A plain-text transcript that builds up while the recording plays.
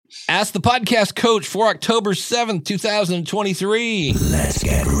Ask the Podcast Coach for October 7th, 2023. Let's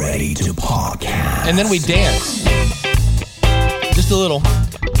get ready to podcast. And then we dance. Just a little.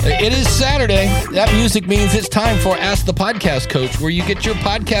 It is Saturday. That music means it's time for Ask the Podcast Coach, where you get your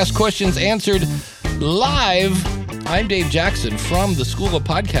podcast questions answered live. I'm Dave Jackson from the School of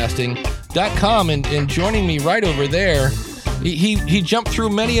Podcasting.com, and joining me right over there, he jumped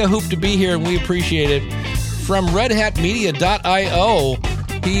through many a hoop to be here, and we appreciate it. From redhatmedia.io,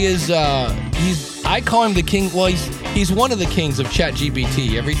 he is, I call him the king. Well, he's one of the kings of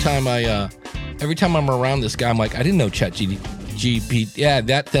ChatGPT. Every time I'm around this guy, I'm like, I didn't know ChatGPT. Yeah,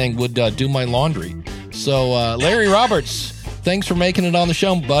 that thing would do my laundry. So, Larry Roberts, thanks for making it on the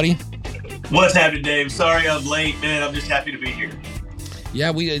show, buddy. What's happening, Dave? Sorry I'm late, man. I'm just happy to be here.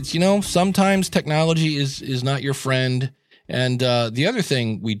 Yeah, sometimes technology is not your friend. And the other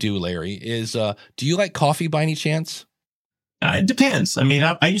thing we do, Larry, is do you like coffee by any chance? It depends. I mean,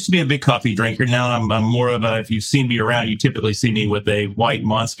 I used to be a big coffee drinker. Now I'm more of a, if you've seen me around, you typically see me with a white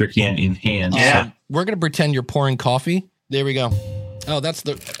Monster can in hand. Yeah. We're going to pretend you're pouring coffee. There we go. Oh, that's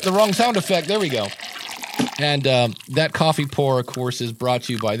the wrong sound effect. There we go. And that coffee pour, of course, is brought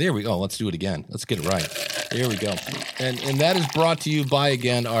to you by, there we go. Let's do it again. Let's get it right. There we go. And that is brought to you by,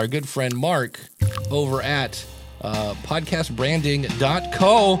 again, our good friend Mark over at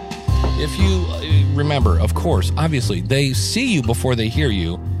podcastbranding.co. If you remember, of course, obviously, they see you before they hear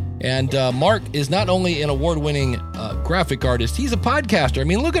you. And Mark is not only an award-winning graphic artist, he's a podcaster. I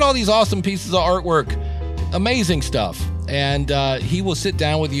mean, look at all these awesome pieces of artwork. Amazing stuff. And he will sit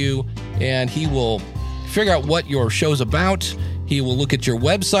down with you, and he will figure out what your show's about. He will look at your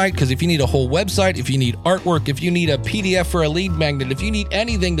website, because if you need a whole website, if you need artwork, if you need a PDF for a lead magnet, if you need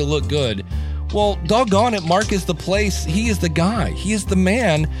anything to look good, well, doggone it, Mark is the place. He is the guy. He is the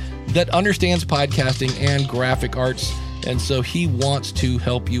man that understands podcasting and graphic arts, and so he wants to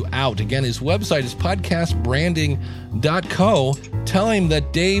help you out. Again, his website is podcastbranding.co. Tell him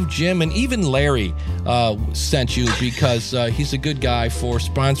that Dave, Jim, and even Larry sent you, because he's a good guy for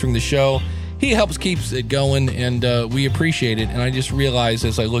sponsoring the show. He helps keeps it going, and we appreciate it. And I just realized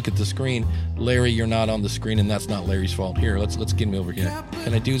as I look at the screen, Larry, you're not on the screen, and that's not Larry's fault. Here, let's get him over here.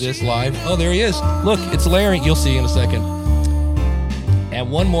 Can I do this live? Oh, there he is. Look, it's Larry. You'll see in a second. And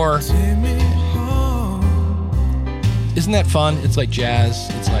one more. Isn't that fun? It's like jazz.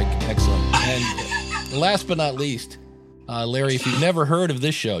 It's like excellent. And last but not least, Larry, if you've never heard of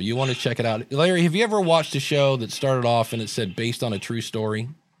this show, you want to check it out. Larry, have you ever watched a show that started off and it said based on a true story?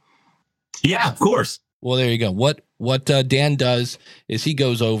 Yeah, of course. Well, there you go. What Dan does is he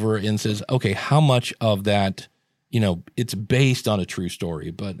goes over and says, okay, how much of that, it's based on a true story,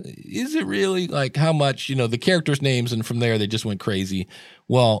 but is it really, like, how much, the characters' names, and from there they just went crazy.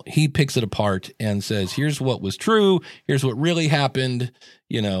 Well, he picks it apart and says, here's what was true. Here's what really happened.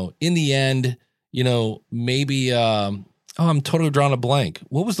 In the end, maybe, I'm totally drawing a blank.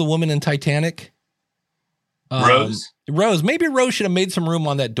 What was the woman in Titanic? Rose. Maybe Rose should have made some room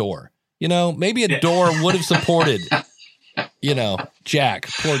on that door. Maybe a door would have supported, Jack,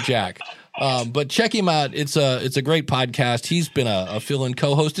 poor Jack. But check him out. It's a great podcast. He's been a fill-in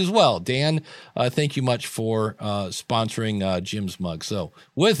co-host as well. Dan, thank you much for sponsoring Jim's mug. So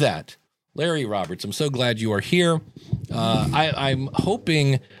with that, Larry Roberts, I'm so glad you are here. I'm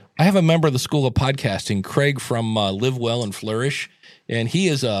hoping I have a member of the School of Podcasting, Craig from Live Well and Flourish, and he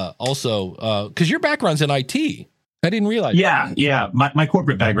is also because your background's in IT. I didn't realize. Yeah. My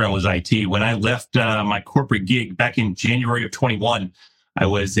corporate background was IT. When I left my corporate gig back in January of 21, I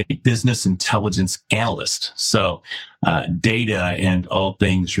was a business intelligence analyst. So data and all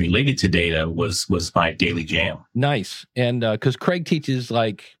things related to data was my daily jam. Nice. And because Craig teaches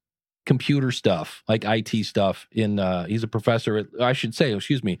like computer stuff, like IT stuff he's a professor at,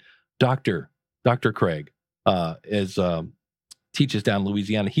 Dr. Craig teaches down in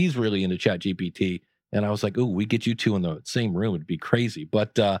Louisiana. He's really into ChatGPT. And I was like, "Ooh, we get you two in the same room. It'd be crazy."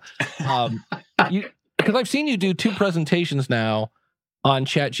 But because I've seen you do 2 presentations now on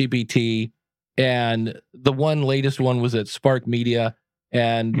ChatGPT, and the latest one was at Spark Media.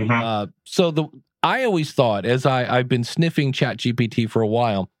 And I always thought, as I've been sniffing ChatGPT for a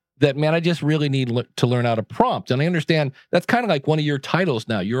while, that, man, I just really need to learn how to prompt. And I understand that's kind of like one of your titles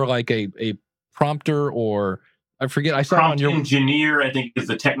now. You're like a prompter, or I forget. I saw prompt on your engineer, I think is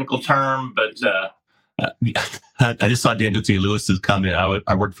the technical term, but. I just saw Daniel T. Lewis's comment.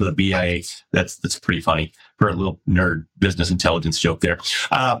 I worked for the BIA. That's pretty funny for a little nerd business intelligence joke there.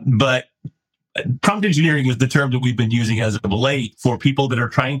 But prompt engineering is the term that we've been using as of late for people that are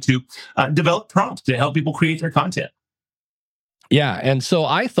trying to develop prompts to help people create their content. Yeah. And so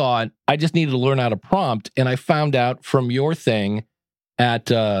I thought I just needed to learn how to prompt. And I found out from your thing,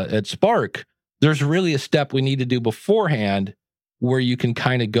 at Spark, there's really a step we need to do beforehand where you can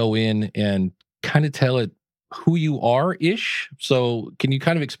kind of go in and kind of tell it who you are-ish. So can you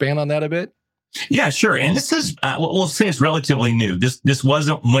kind of expand on that a bit? Yeah, sure. And this is, we'll say it's relatively new. This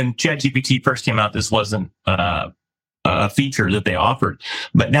wasn't, when ChatGPT first came out, this wasn't a feature that they offered.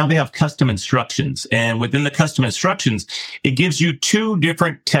 But now they have custom instructions. And within the custom instructions, it gives you two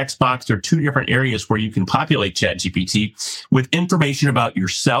different text boxes or two different areas where you can populate ChatGPT with information about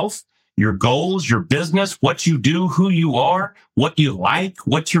yourself, your goals, your business, what you do, who you are, what you like,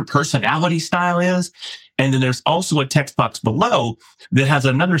 what your personality style is. And then there's also a text box below that has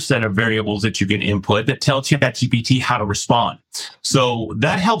another set of variables that you can input that tell ChatGPT how to respond. So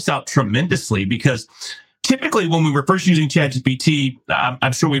that helps out tremendously, because typically when we were first using ChatGPT,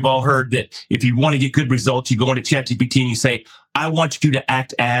 I'm sure we've all heard that if you want to get good results, you go into ChatGPT and you say, I want you to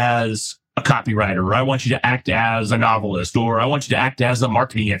act as a copywriter, or I want you to act as a novelist, or I want you to act as a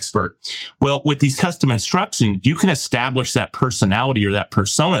marketing expert. Well, with these custom instructions, you can establish that personality or that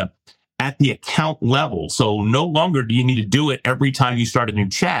persona at the account level. So no longer do you need to do it every time you start a new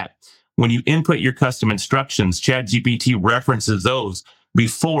chat. When you input your custom instructions, ChatGPT references those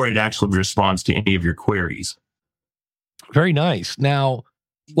before it actually responds to any of your queries. Very nice. Now,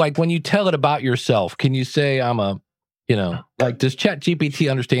 like when you tell it about yourself, can you say like, does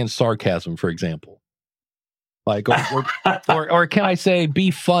ChatGPT understand sarcasm, for example? Like, or can I say be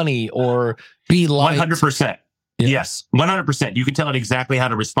funny or be light? 100%. Yeah. Yes, 100%. You can tell it exactly how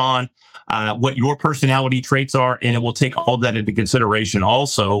to respond, what your personality traits are, and it will take all that into consideration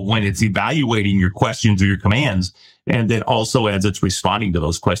also when it's evaluating your questions or your commands, and then also as it's responding to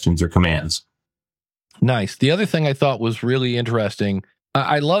those questions or commands. Nice. The other thing I thought was really interesting,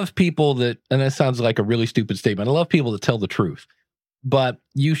 I love people that, and that sounds like a really stupid statement, I love people that tell the truth. But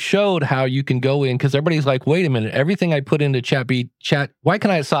you showed how you can go in, because everybody's like, wait a minute, everything I put into why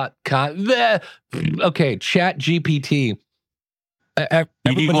can I Chat GPT.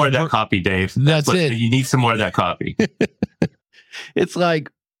 You need more of that copy, Dave. That's it. You need some more of that copy. It's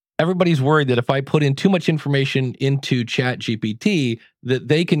like everybody's worried that if I put in too much information into Chat GPT, that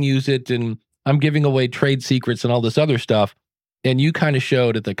they can use it, and I'm giving away trade secrets and all this other stuff. And you kind of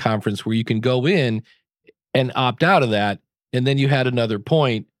showed at the conference where you can go in and opt out of that. And then you had another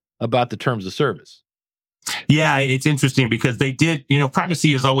point about the terms of service. Yeah, it's interesting because they did,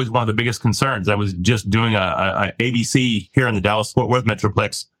 privacy is always one of the biggest concerns. I was just doing a ABC here in the Dallas-Fort Worth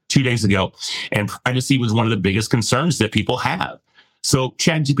Metroplex 2 days ago, and privacy was one of the biggest concerns that people have. So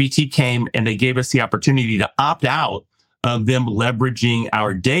ChatGPT came and they gave us the opportunity to opt out of them leveraging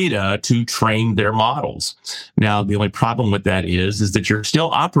our data to train their models. Now, the only problem with that is that you're still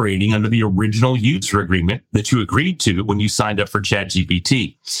operating under the original user agreement that you agreed to when you signed up for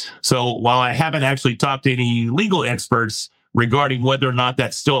ChatGPT. So while I haven't actually talked to any legal experts regarding whether or not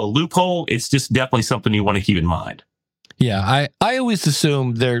that's still a loophole, it's just definitely something you want to keep in mind. Yeah, I always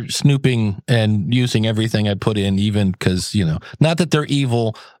assume they're snooping and using everything I put in, even because, not that they're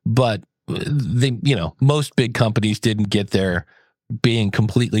evil, but they, most big companies didn't get there being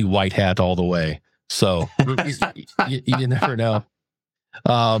completely white hat all the way. So you never know.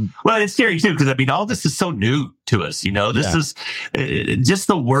 Well, it's scary too, because all this is so new to us. This is just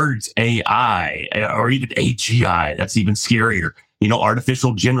the words AI or even AGI. That's even scarier.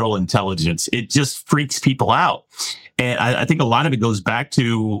 Artificial general intelligence. It just freaks people out. And I think a lot of it goes back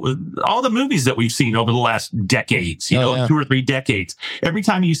to all the movies that we've seen over the last decades, 2 or 3 decades. Every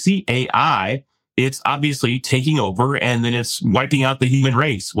time you see AI, it's obviously taking over and then it's wiping out the human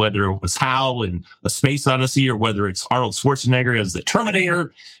race, whether it was HAL in A Space Odyssey or whether it's Arnold Schwarzenegger as the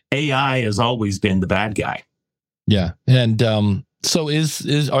Terminator. AI has always been the bad guy. Yeah. And so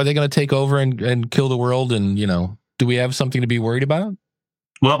are they going to take over and kill the world? And, do we have something to be worried about?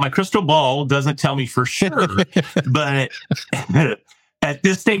 Well, my crystal ball doesn't tell me for sure, but at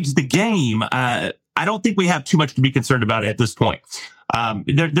this stage of the game, I don't think we have too much to be concerned about at this point.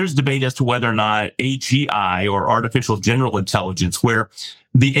 There's debate as to whether or not AGI or artificial general intelligence, where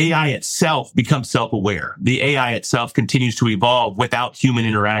the AI itself becomes self-aware. The AI itself continues to evolve without human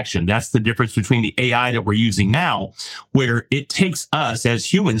interaction. That's the difference between the AI that we're using now, where it takes us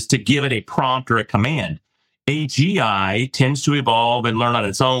as humans to give it a prompt or a command. AGI tends to evolve and learn on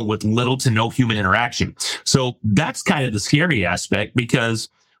its own with little to no human interaction. So that's kind of the scary aspect, because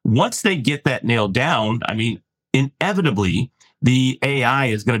once they get that nailed down, inevitably, the AI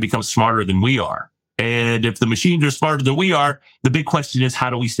is going to become smarter than we are. And if the machines are smarter than we are, the big question is,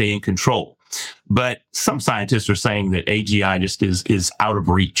 how do we stay in control? But some scientists are saying that AGI just is out of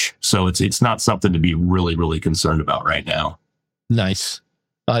reach. So it's not something to be really, really concerned about right now. Nice.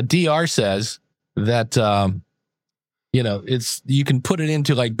 DR says that you can put it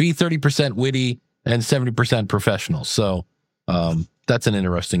into like be 30% witty and 70% professional. So that's an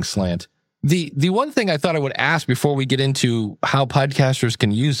interesting slant. The one thing I thought I would ask before we get into how podcasters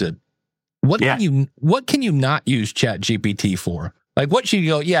can use it, what can you not use ChatGPT for? Like, what should you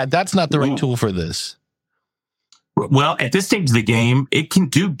go, yeah, that's not the right tool for this? Well, at this stage of the game, it can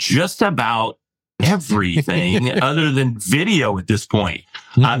do just about everything other than video at this point,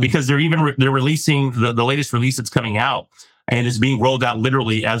 because they're releasing the latest release that's coming out, and is being rolled out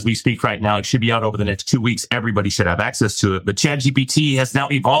literally as we speak right now. It should be out over the next 2 weeks. Everybody should have access to it. But ChatGPT has now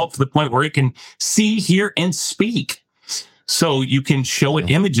evolved to the point where it can see, hear, and speak. So you can show it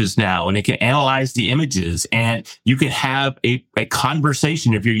images now, and it can analyze the images, and you can have a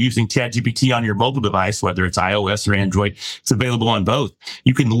conversation. If you're using ChatGPT on your mobile device, whether it's iOS or Android, it's available on both.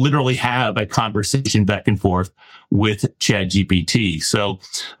 You can literally have a conversation back and forth with ChatGPT. So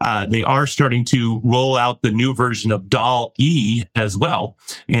they are starting to roll out the new version of DALL-E as well.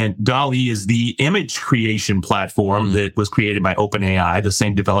 And DALL-E is the image creation platform that was created by OpenAI, the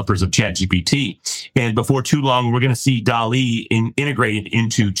same developers of ChatGPT. And before too long, we're going to see DALL-E integrated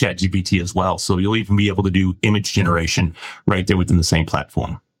into ChatGPT as well. So you'll even be able to do image generation right there within the same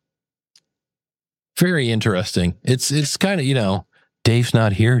platform. Very interesting. It's kind of, Dave's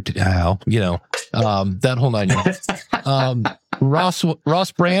not here, Al, that whole 9 yards.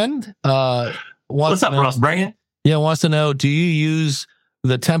 Ross Brand, what's up, Ross Brand? Yeah, wants to know, do you use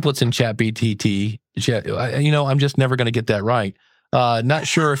the templates in ChatGPT? I'm just never going to get that right. Not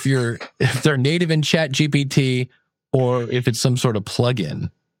sure if they're native in ChatGPT or if it's some sort of plugin.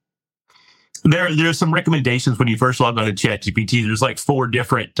 There's some recommendations when you first log on to ChatGPT. There's like 4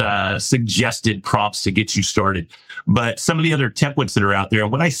 different suggested prompts to get you started. But some of the other templates that are out there,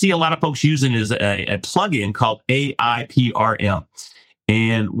 and what I see a lot of folks using is a plugin called AIPRM.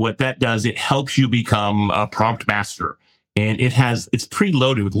 And what that does, it helps you become a prompt master. And it's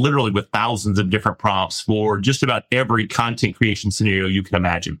preloaded with thousands of different prompts for just about every content creation scenario you can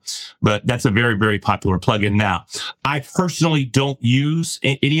imagine. But that's a very, very popular plugin now. I personally don't use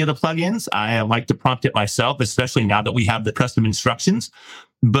any of the plugins. I like to prompt it myself, especially now that we have the custom instructions.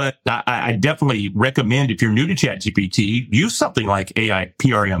 But I definitely recommend, if you're new to ChatGPT, use something like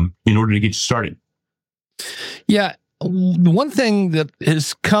AIPRM in order to get you started. Yeah. One thing that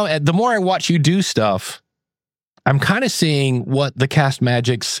has come, the more I watch you do stuff, I'm kind of seeing what the Cast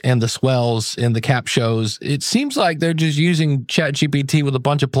Magics and the Swells and the Cap Shows, it seems like they're just using ChatGPT with a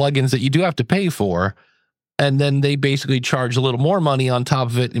bunch of plugins that you do have to pay for. And then they basically charge a little more money on top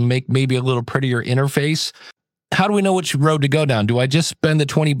of it and make maybe a little prettier interface. How do we know which road to go down? Do I just spend the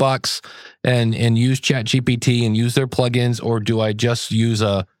 $20 and use ChatGPT and use their plugins? Or do I just use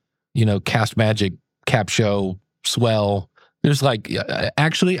Cast Magic, Cap Show, Swell? There's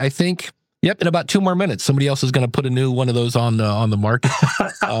actually, I think... Yep, in about 2 more minutes, somebody else is going to put a new one of those on the market.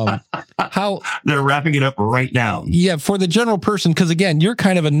 How they're wrapping it up right now? Yeah, for the general person, because again, you're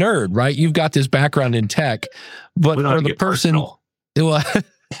kind of a nerd, right? You've got this background in tech, but for the person, but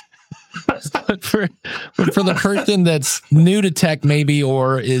for the person that's new to tech, maybe,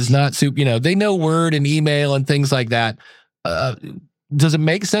 or is not super, they know Word and email and things like that. Does it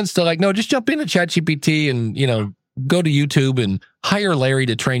make sense to no, just jump into ChatGPT and go to YouTube and hire Larry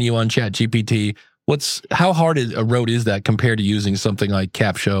to train you on ChatGPT? How hard a road is that compared to using something like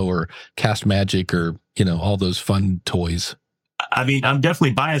Cap Show or Cast Magic or, all those fun toys? I mean, I'm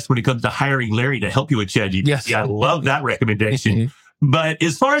definitely biased when it comes to hiring Larry to help you with ChatGPT. Yes. I love that recommendation. But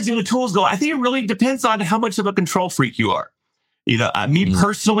as far as the other tools go, I think it really depends on how much of a control freak you are. Me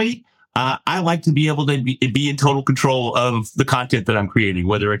personally, I like to be able to be in total control of the content that I'm creating,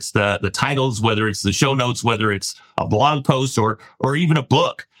 whether it's the titles, whether it's the show notes, whether it's a blog post or even a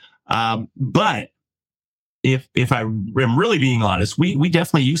book. But if I am really being honest, we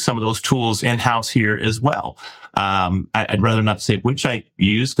definitely use some of those tools in-house here as well. I'd rather not say which I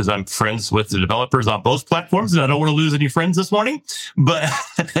use because I'm friends with the developers on both platforms and I don't want to lose any friends this morning.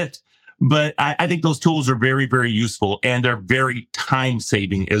 But I think those tools are very, very useful, and they're very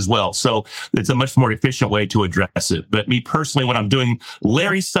time-saving as well. So it's a much more efficient way to address it. But me personally, when I'm doing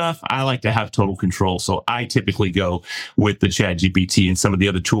Larry stuff, I like to have total control. So I typically go with the ChatGPT and some of the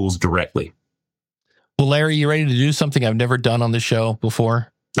other tools directly. Well, Larry, you ready to do something I've never done on the show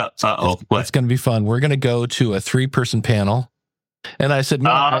before? It's going to be fun. We're going to go to a 3-person panel. And I said,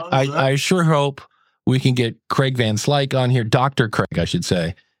 I sure hope we can get Craig Van Slyke on here, Dr. Craig, I should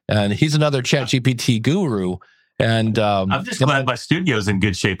say. And he's another ChatGPT guru. And I'm just glad my studio's in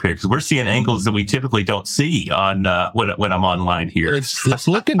good shape here because we're seeing angles that we typically don't see on when I'm online here. It's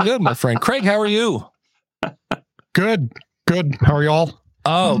looking good, my friend. Craig, how are you? Good. How are y'all?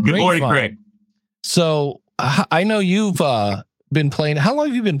 Oh, good morning, Craig. So I know you've been playing. How long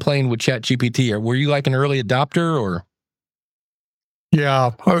have you been playing with ChatGPT? Or were you like an early adopter, or?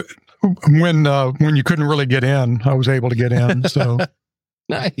 Yeah, when you couldn't really get in, I was able to get in. So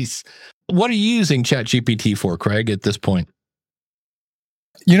Nice. What are you using ChatGPT for, Craig, at this point?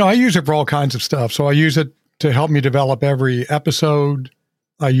 I use it for all kinds of stuff. So I use it to help me develop every episode.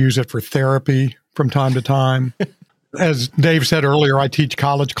 I use it for therapy from time to time. As Dave said earlier, I teach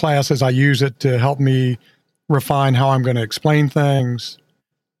college classes. I use it to help me refine how I'm going to explain things.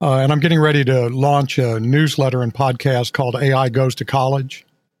 And I'm getting ready to launch a newsletter and podcast called AI Goes to College.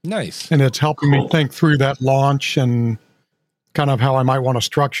 Nice. And it's helping me think through that launch and kind of how I might want to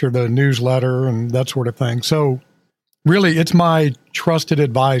structure the newsletter and that sort of thing. So really, it's my trusted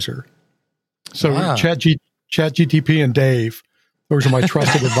advisor. So ChatGPT and Dave, those are my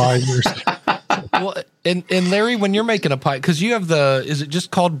trusted advisors. Well, and Larry, when you're making a because you have is it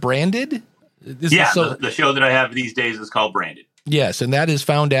just called Branded? The show that I have these days is called Branded. Yes, and that is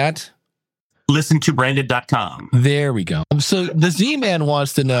found at listentobranded.com. There we go. So the Z-Man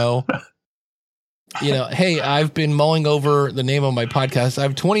wants to know, hey, I've been mulling over the name of my podcast. I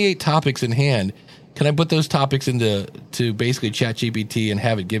have 28 topics in hand. Can I put those topics into basically ChatGPT and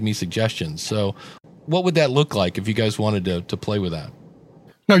have it give me suggestions? So what would that look like if you guys wanted to play with that?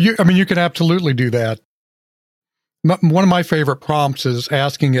 No, you can absolutely do that. One of my favorite prompts is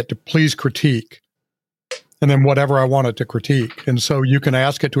asking it to please critique, and then whatever I want it to critique. And so you can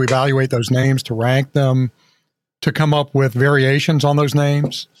ask it to evaluate those names, to rank them, to come up with variations on those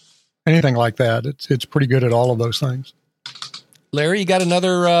names, anything like that. It's pretty good at all of those things. Larry, you got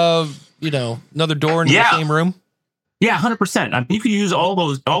another door in the same room? Yeah, 100%. You can use all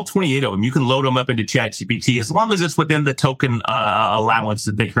 28 of them. You can load them up into ChatGPT as long as it's within the token allowance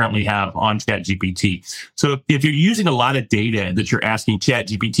that they currently have on ChatGPT. So if you're using a lot of data that you're asking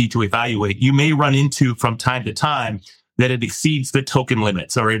ChatGPT to evaluate, you may run into from time to time that it exceeds the token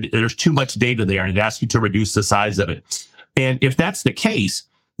limits, or there's too much data there and it asks you to reduce the size of it. And if that's the case,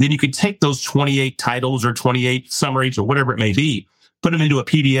 then you could take those 28 titles or 28 summaries or whatever it may be, put them into a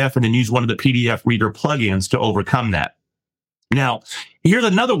PDF, and then use one of the PDF reader plugins to overcome that. Now, here's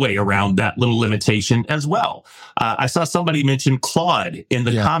another way around that little limitation as well. I saw somebody mention Claude in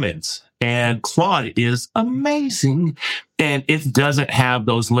the comments, and Claude is amazing, and it doesn't have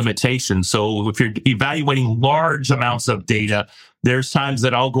those limitations. So if you're evaluating large amounts of data, there's times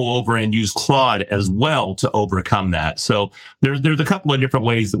that I'll go over and use Claude as well to overcome that. So there's a couple of different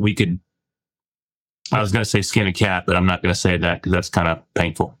ways that we could, I was going to say skin a cat, but I'm not going to say that because that's kind of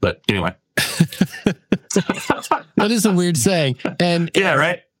painful. But anyway. That is a weird saying. And yeah,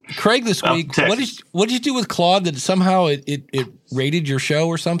 right. Craig, this week, what did you do with Claude that somehow it rated your show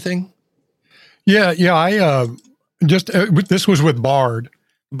or something? Yeah. I this was with Bard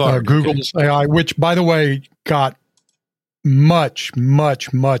Google's AI, which, by the way, got much,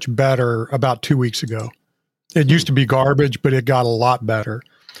 much, much better about 2 weeks ago. It used to be garbage, but it got a lot better.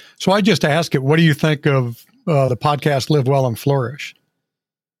 So I just asked it, what do you think of the podcast Live Well and Flourish?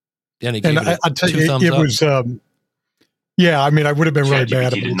 And I tell you, it was, I would have been really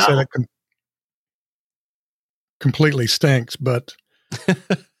bad if it said it completely stinks, but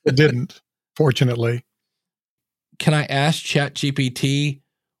it didn't, fortunately. Can I ask ChatGPT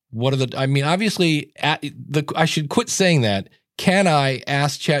obviously, I should quit saying that. Can I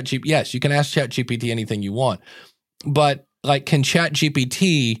ask ChatGPT? Yes, you can ask ChatGPT anything you want. But, can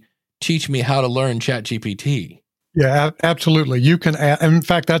ChatGPT teach me how to learn ChatGPT? Yeah, absolutely. You can. In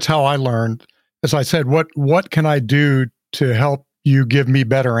fact, that's how I learned. As I said, what can I do to help you give me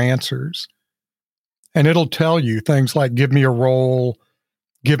better answers? And it'll tell you things like, give me a role,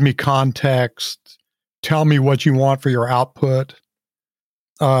 give me context, tell me what you want for your output.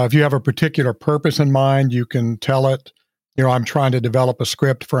 If you have a particular purpose in mind, you can tell it, I'm trying to develop a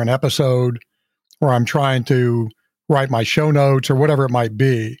script for an episode, or I'm trying to write my show notes, or whatever it might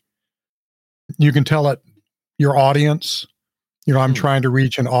be. You can tell it your audience. I'm trying to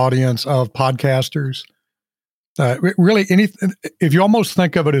reach an audience of podcasters. Really, if you almost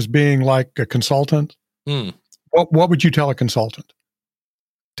think of it as being like a consultant, what would you tell a consultant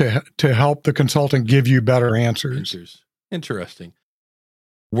to help the consultant give you better answers? Interesting.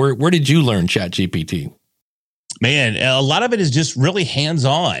 Where did you learn ChatGPT? Man, a lot of it is just really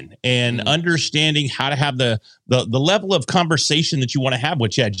hands-on and understanding how to have the level of conversation that you want to have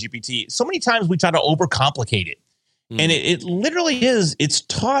with ChatGPT. So many times we try to overcomplicate it. And it literally is, it's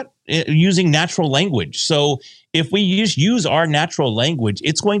taught using natural language. So if we use our natural language,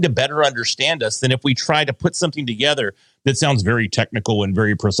 it's going to better understand us than if we try to put something together that sounds very technical and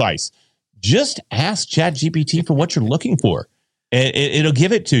very precise. Just ask ChatGPT for what you're looking for. and it'll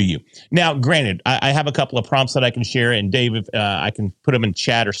give it to you. Now, granted, I have a couple of prompts that I can share, and Dave, if I can put them in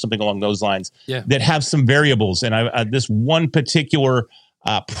chat or something along those lines that have some variables. And this one particular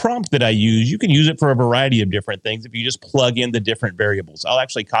prompt that I use, you can use it for a variety of different things if you just plug in the different variables. I'll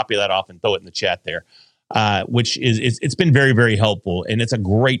actually copy that off and throw it in the chat there, which it's been very, very helpful, and it's a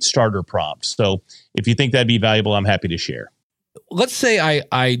great starter prompt. So if you think that'd be valuable, I'm happy to share. Let's say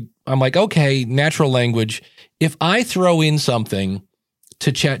I'm like, okay, natural language. If I throw in something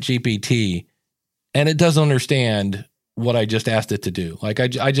to ChatGPT and it doesn't understand what I just asked it to do, like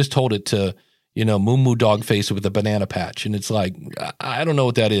I just told it to, moo moo dog face with a banana patch. And it's like, I don't know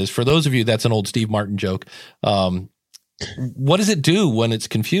what that is. For those of you, that's an old Steve Martin joke. What does it do when it's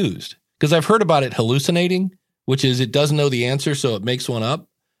confused? Because I've heard about it hallucinating, which is it doesn't know the answer, so it makes one up.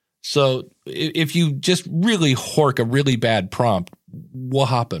 So if you just really hork a really bad prompt, what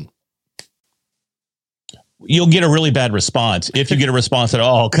happen? You'll get a really bad response if you get a response at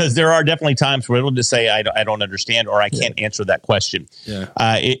all, because there are definitely times where it'll just say, I don't understand, or I can't answer that question. Yeah.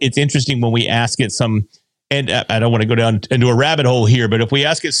 It's interesting when we ask it and I don't want to go down into a rabbit hole here, but if we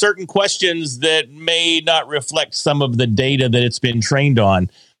ask it certain questions that may not reflect some of the data that it's been trained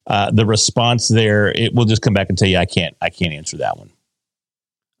on, the response there, it will just come back and tell you, I can't answer that one.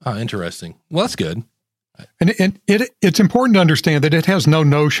 Oh, interesting. Well, that's good. And it's important to understand that it has no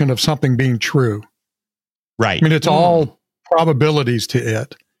notion of something being true. Right. I mean, it's all probabilities to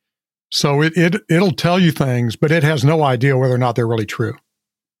it. So it'll tell you things, but it has no idea whether or not they're really true.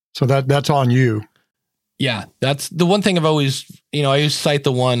 So that's on you. Yeah, that's the one thing I've always, I always cite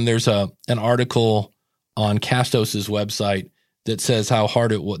the one, there's an article on Castos's website that says how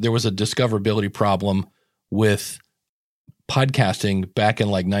hard it was. There was a discoverability problem with podcasting back in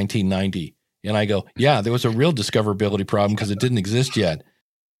like 1990. And I go, yeah, there was a real discoverability problem because it didn't exist yet.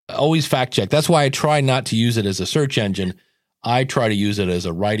 Always fact check. That's why I try not to use it as a search engine. I try to use it as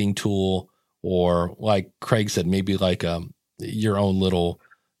a writing tool, or like Craig said, maybe like your own little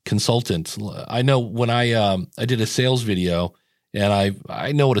consultant. I know when I did a sales video, and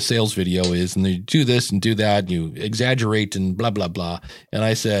I know what a sales video is, and you do this and do that, and you exaggerate and blah, blah, blah. And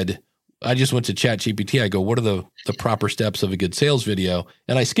I said, I just went to ChatGPT. I go, what are the proper steps of a good sales video?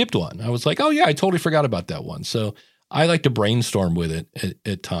 And I skipped one. I was like, oh yeah, I totally forgot about that one. So I like to brainstorm with it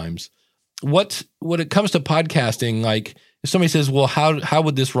at times. When it comes to podcasting, like if somebody says, well, how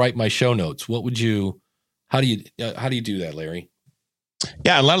would this write my show notes? How do you do that, Larry?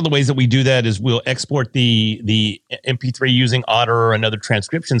 Yeah, a lot of the ways that we do that is we'll export the MP3 using Otter or another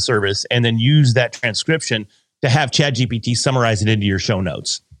transcription service, and then use that transcription to have ChatGPT summarize it into your show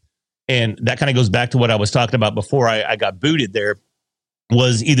notes. And that kind of goes back to what I was talking about before I got booted there,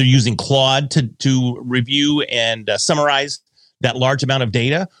 was either using Claude to review and summarize that large amount of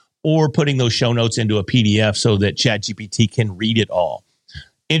data, or putting those show notes into a PDF so that ChatGPT can read it all.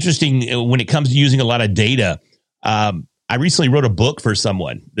 Interesting, when it comes to using a lot of data, I recently wrote a book for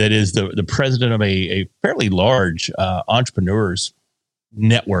someone that is the president of a fairly large entrepreneurs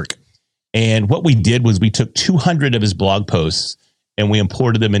network. And what we did was we took 200 of his blog posts and we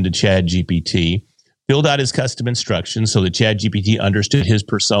imported them into ChatGPT, filled out his custom instructions so that ChatGPT understood his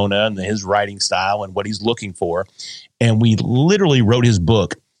persona and his writing style and what he's looking for. And we literally wrote his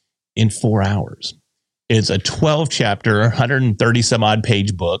book in 4 hours. It's a 12-chapter, 130 some odd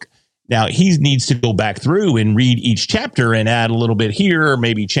page book. Now, he needs to go back through and read each chapter and add a little bit here, or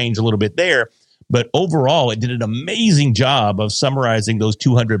maybe change a little bit there. But overall, it did an amazing job of summarizing those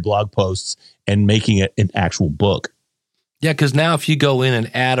 200 blog posts and making it an actual book. Yeah, because now if you go in and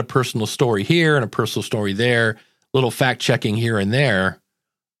add a personal story here and a personal story there, little fact checking here and there,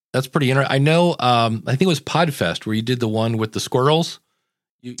 that's pretty interesting. I know, I think it was Podfest where you did the one with the squirrels.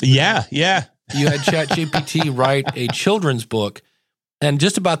 Yeah. You had ChatGPT write a children's book, and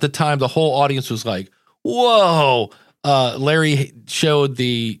just about the time the whole audience was like, whoa, Larry showed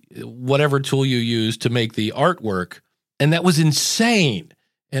the whatever tool you used to make the artwork, and that was insane.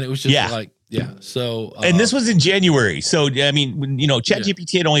 And it was just like, yeah. So, and this was in January. So, I mean,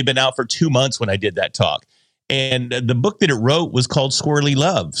 ChatGPT had only been out for 2 months when I did that talk. And the book that it wrote was called Squirrely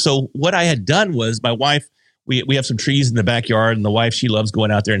Love. So what I had done was, my wife, we have some trees in the backyard, and the wife, she loves going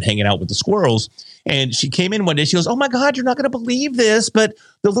out there and hanging out with the squirrels. And she came in one day, she goes, oh my God, you're not going to believe this, but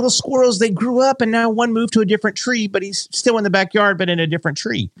the little squirrels, they grew up and now one moved to a different tree, but he's still in the backyard, but in a different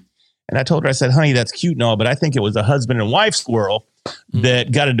tree. And I told her, I said, honey, that's cute and all, but I think it was a husband and wife squirrel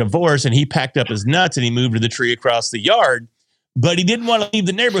that got a divorce, and he packed up his nuts and he moved to the tree across the yard, but he didn't want to leave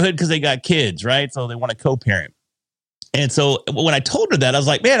the neighborhood because they got kids, right? So they want to co-parent. And so when I told her that, I was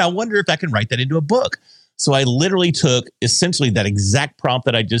like, man, I wonder if I can write that into a book. So I literally took essentially that exact prompt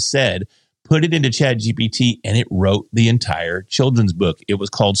that I just said, put it into ChatGPT, and it wrote the entire children's book. It was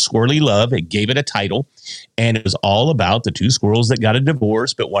called Squirrely Love. It gave it a title, and it was all about the two squirrels that got a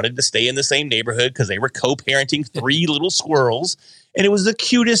divorce but wanted to stay in the same neighborhood because they were co-parenting three little squirrels. And it was the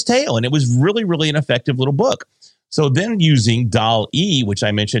cutest tale, and it was really, really an effective little book. So then using DALL-E, which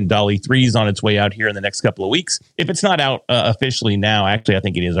I mentioned, DALL-E 3 is on its way out here in the next couple of weeks. If it's not out officially now, actually, I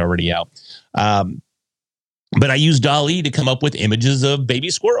think it is already out. But I used DALL-E to come up with images of baby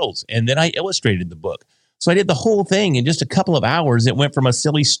squirrels, and then I illustrated the book. So I did the whole thing in just a couple of hours. It went from a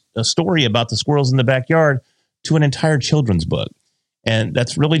silly story about the squirrels in the backyard to an entire children's book. And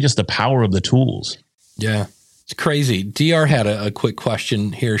that's really just the power of the tools. Yeah, it's crazy. DR had a quick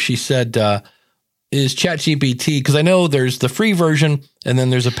question here. She said, is ChatGPT, because I know there's the free version and then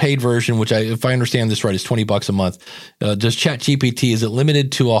there's a paid version, which if I understand this right, is $20 a month. Does ChatGPT, is it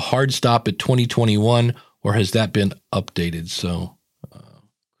limited to a hard stop at 2021? Or has that been updated? So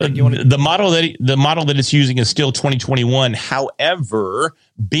the model that it's using is still 2021. However,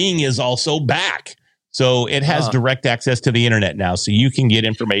 Bing is also back. So it has direct access to the internet now. So you can get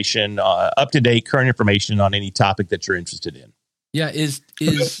information, up-to-date current information on any topic that you're interested in. Yeah.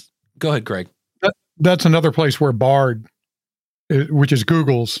 Go ahead, Greg. That's another place where Bard, which is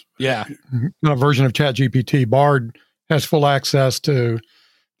Google's version of ChatGPT, Bard has full access to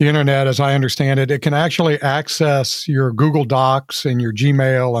the internet, as I understand it. It can actually access your Google Docs and your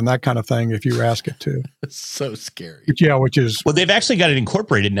Gmail and that kind of thing if you ask it to. It's so scary. Which is... Well, they've actually got it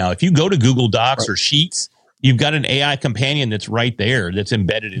incorporated now. If you go to Google Docs or Sheets, you've got an AI companion that's right there that's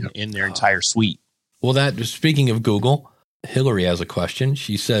embedded in their entire suite. Well, speaking of Google, Hillary has a question.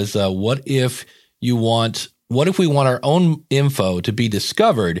 She says, what if we want our own info to be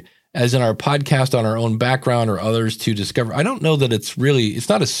discovered, as in our podcast on our own background or others to discover? I don't know that it's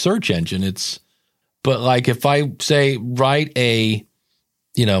not a search engine. But like if I say, write a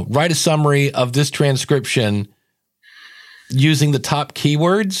summary of this transcription using the top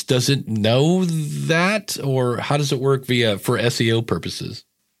keywords, does it know that? Or how does it work for SEO purposes?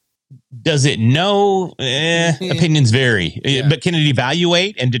 Does it know? Opinions vary. Yeah. But can it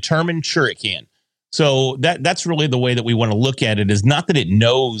evaluate and determine? Sure, it can. So that's really the way that we want to look at it, is not that it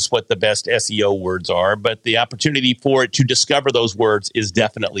knows what the best SEO words are, but the opportunity for it to discover those words is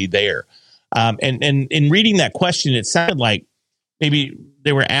definitely there. And in reading that question, it sounded like maybe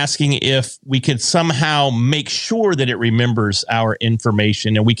they were asking if we could somehow make sure that it remembers our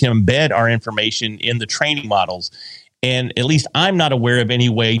information and we can embed our information in the training models. And at least I'm not aware of any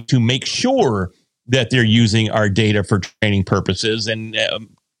way to make sure that they're using our data for training purposes and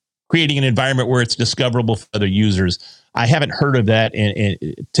creating an environment where it's discoverable for other users. I haven't heard of that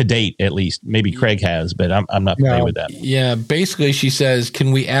to date, at least. Maybe Craig has, but I'm not familiar with that. Yeah, basically she says,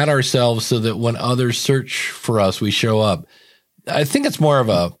 can we add ourselves so that when others search for us, we show up? I think it's more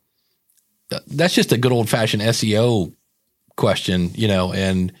of that's just a good old-fashioned SEO question,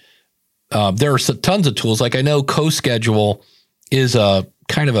 and there are tons of tools. Like I know CoSchedule is a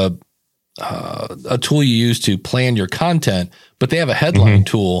kind of a tool you use to plan your content, but they have a headline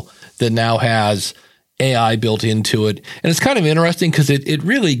tool that now has AI built into it. And it's kind of interesting because it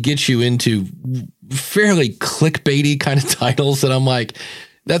really gets you into fairly clickbaity kind of titles that I'm like,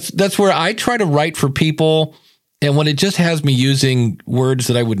 that's where I try to write for people. And when it just has me using words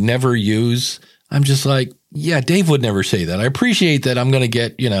that I would never use, I'm just like, yeah, Dave would never say that. I appreciate that I'm going to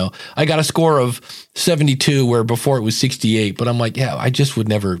get, I got a score of 72 where before it was 68, but I'm like, yeah, I just would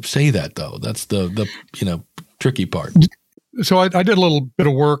never say that though. That's the tricky part. So I did a little bit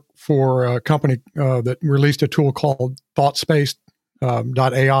of work for a company that released a tool called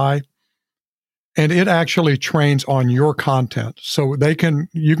ThoughtSpace.ai, and it actually trains on your content. So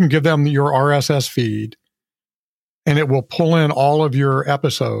you can give them your RSS feed, and it will pull in all of your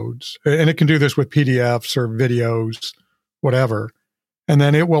episodes, and it can do this with PDFs or videos, whatever. And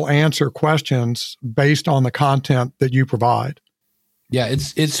then it will answer questions based on the content that you provide. Yeah,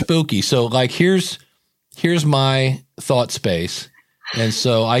 it's spooky. So like here's my thought space. And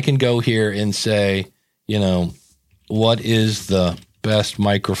so I can go here and say, what is the best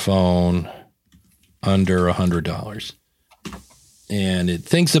microphone under $100? And it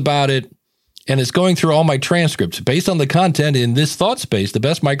thinks about it. And it's going through all my transcripts. Based on the content in this thought space, the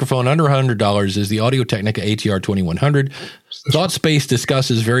best microphone under $100 is the Audio-Technica ATR 2100. Thought space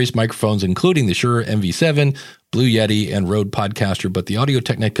discusses various microphones, including the Shure MV7, Blue Yeti, and Rode Podcaster, but the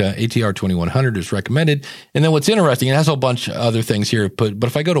Audio-Technica ATR 2100 is recommended. And then what's interesting, it has a whole bunch of other things here, but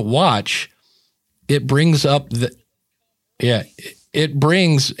if I go to watch, it brings up it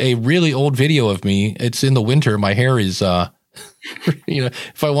brings a really old video of me. It's in the winter. My hair is,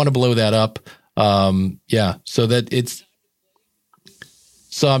 if I want to blow that up. So that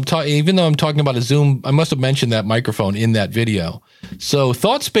So I'm talking, even though I'm talking about a Zoom, I must have mentioned that microphone in that video. So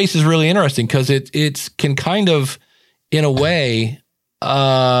thought space is really interesting because it can kind of, in a way,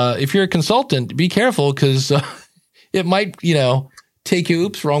 if you're a consultant, be careful because it might, take you.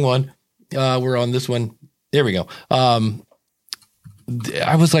 Oops, wrong one. We're on this one. There we go. I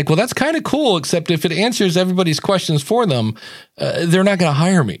was like, well, that's kind of cool, except if it answers everybody's questions for them, they're not going to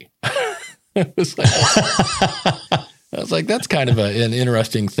hire me. I was like, that's kind of an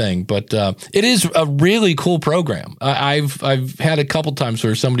interesting thing, but it is a really cool program. I've had a couple times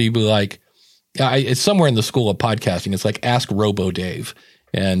where somebody be like, it's somewhere in the school of podcasting. It's like Ask Robo Dave,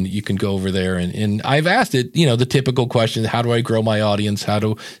 and you can go over there and I've asked it, the typical questions: how do I grow my audience?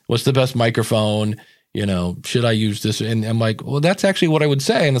 What's the best microphone? Should I use this? And I'm like, well, that's actually what I would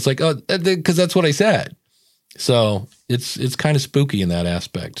say. And it's like, oh, because that's what I said. So it's kind of spooky in that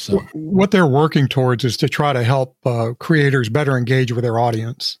aspect. So what they're working towards is to try to help creators better engage with their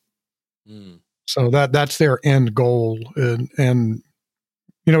audience. So that's their end goal. And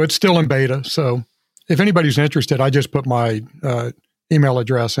it's still in beta. So if anybody's interested, I just put my email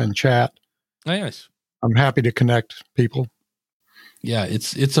address in chat. Nice. I'm happy to connect people. Yeah,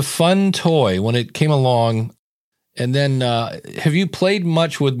 it's a fun toy when it came along. And then, have you played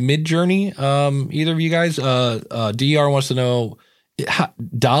much with Midjourney? Either of you guys? DR wants to know,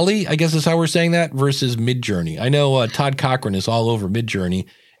 Dolly, I guess is how we're saying that, versus Midjourney. I know Todd Cochran is all over Midjourney.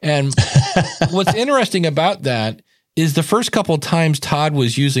 And what's interesting about that is the first couple of times Todd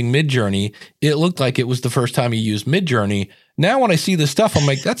was using Midjourney, it looked like it was the first time he used Midjourney. Now when I see this stuff, I'm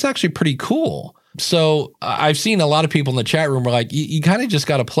like, that's actually pretty cool. So I've seen a lot of people in the chat room are like, you kind of just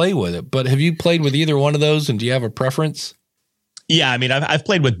got to play with it. But have you played with either one of those, and do you have a preference? Yeah, I mean, I've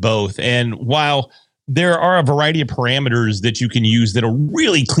played with both. And while there are a variety of parameters that you can use that'll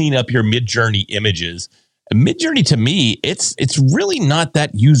really clean up your Midjourney images, Midjourney to me, it's really not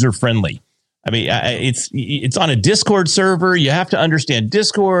that user friendly. I mean, it's on a Discord server. You have to understand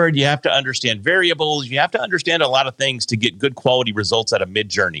Discord. You have to understand variables. You have to understand a lot of things to get good quality results out of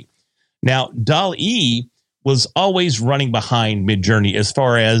Midjourney. Now, DALL-E was always running behind Midjourney as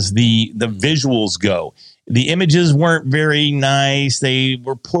far as the visuals go. The images weren't very nice. They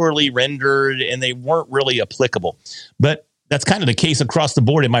were poorly rendered, and they weren't really applicable. But that's kind of the case across the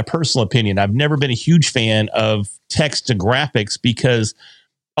board, in my personal opinion. I've never been a huge fan of text to graphics because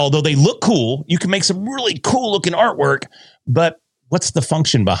although they look cool, you can make some really cool looking artwork, but what's the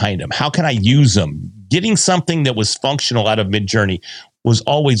function behind them? How can I use them? Getting something that was functional out of Midjourney was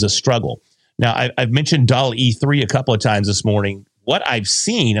always a struggle. Now, I've mentioned DALL-E 3 a couple of times this morning. What I've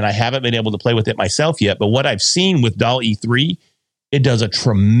seen, and I haven't been able to play with it myself yet, but what I've seen with DALL-E 3, it does a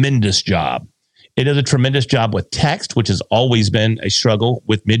tremendous job. It does a tremendous job with text, which has always been a struggle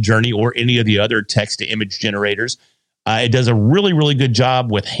with Midjourney or any of the other text-to-image generators. It does a really, really good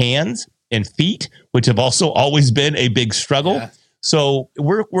job with hands and feet, which have also always been a big struggle. Yeah. So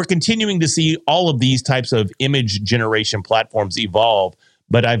we're continuing to see all of these types of image generation platforms evolve,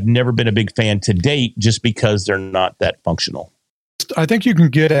 but I've never been a big fan to date just because they're not that functional. I think you can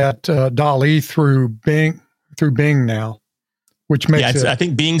get at DALL-E through Bing now, which makes it, I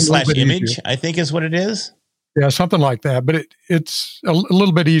think Bing/image, I think is what it is. Yeah, something like that. But it's a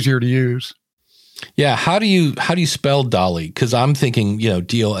little bit easier to use. Yeah, how do you spell DALL-E? Because I'm thinking,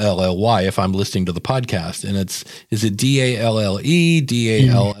 DOLLY if I'm listening to the podcast, and is it DALLE,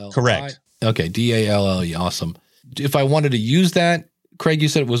 DALL? Correct. Okay, DALLE. Awesome. If I wanted to use that, Craig, you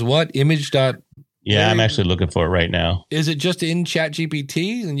said it was what? Image dot. Yeah, I'm actually looking for it right now. Is it just in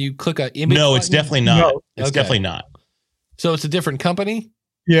ChatGPT and you click a image? No, button? It's definitely not. No. It's definitely not. So it's a different company?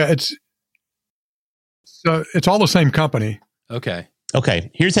 Yeah, it's all the same company. Okay.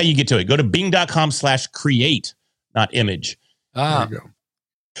 Here's how you get to it. Go to bing.com/create, not image. There you go.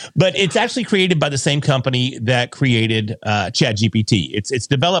 But it's actually created by the same company that created ChatGPT. It's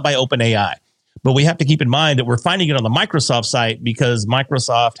developed by OpenAI. But we have to keep in mind that we're finding it on the Microsoft site because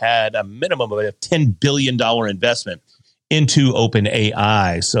Microsoft had a minimum of a $10 billion investment into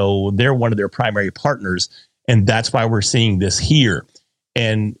OpenAI. So they're one of their primary partners. And that's why we're seeing this here.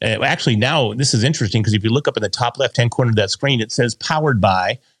 And actually now this is interesting because if you look up in the top left-hand corner of that screen, it says powered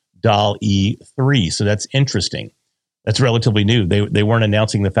by DALL-E 3. So that's interesting. That's relatively new. They weren't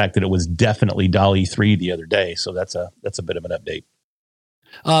announcing the fact that it was definitely DALL-E 3 the other day. So that's a bit of an update.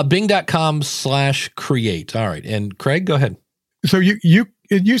 Bing.com/create. All right. And Craig, go ahead. So it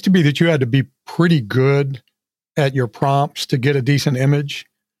used to be that you had to be pretty good at your prompts to get a decent image.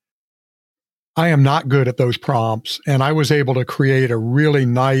 I am not good at those prompts, and I was able to create a really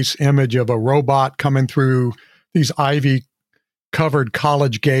nice image of a robot coming through these ivy-covered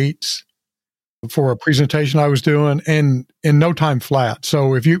college gates for a presentation I was doing, and in no time flat.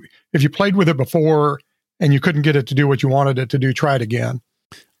 So if you played with it before and you couldn't get it to do what you wanted it to do, try it again.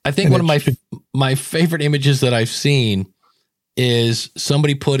 I think one of my favorite images that I've seen is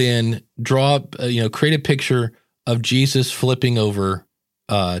somebody put in create a picture of Jesus flipping over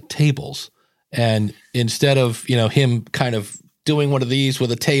tables, and instead of him kind of doing one of these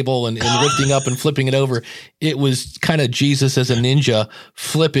with a table and lifting up and flipping it over, it was kind of Jesus as a ninja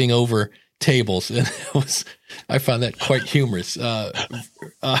flipping over tables, and I found that quite humorous.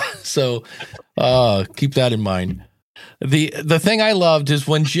 So keep that in mind. The thing I loved is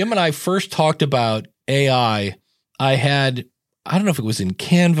when Jim and I first talked about AI, I don't know if it was in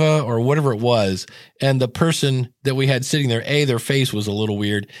Canva or whatever it was, and the person that we had sitting there, their face was a little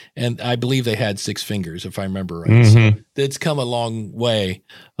weird, and I believe they had 6 fingers, if I remember right. Mm-hmm. So it's come a long way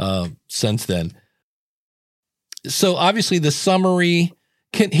since then. So obviously the summary,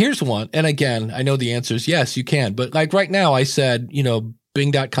 here's one, and again, I know the answer is yes, you can, but like right now I said,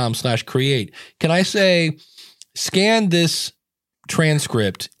 bing.com/create. Can I say, scan this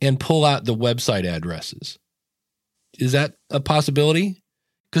transcript and pull out the website addresses? Is that a possibility?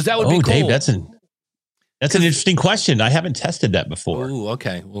 Because that would be cool. Dave, that's an interesting question. I haven't tested that before. Oh,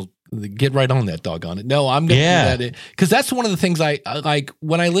 okay. Well, get right on that, doggone it. No, I'm going to do that. Because that's one of the things I like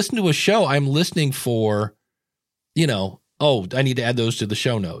when I listen to a show, I'm listening for, I need to add those to the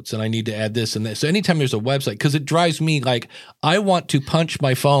show notes, and I need to add this and this. So anytime there's a website, because it drives me like I want to punch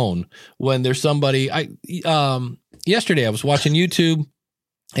my phone when there's somebody. Yesterday I was watching YouTube,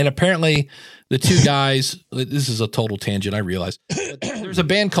 and apparently the 2 guys. This is a total tangent, I realize. There's a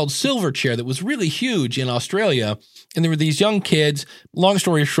band called Silverchair that was really huge in Australia, and there were these young kids. Long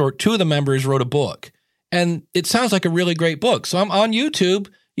story short, 2 of the members wrote a book, and it sounds like a really great book. So I'm on YouTube.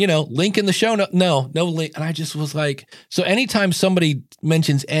 Link in the show note. No link. And I just was like, so anytime somebody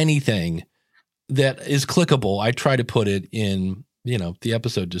mentions anything that is clickable, I try to put it in, the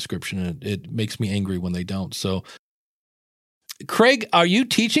episode description. And it makes me angry when they don't. So, Craig, are you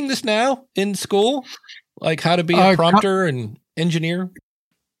teaching this now in school? Like how to be a prompter and engineer?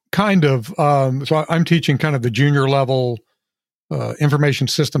 Kind of. So I'm teaching kind of the junior level information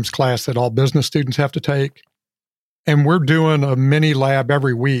systems class that all business students have to take. And we're doing a mini lab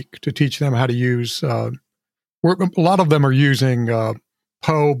every week to teach them how to use, a lot of them are using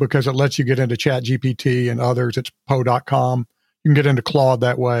Poe because it lets you get into ChatGPT, and others, it's Poe.com. You can get into Claude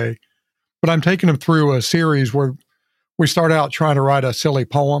that way. But I'm taking them through a series where we start out trying to write a silly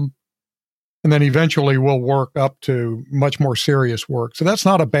poem, and then eventually we'll work up to much more serious work. So that's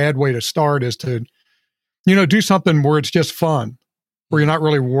not a bad way to start, is to, do something where it's just fun, where you're not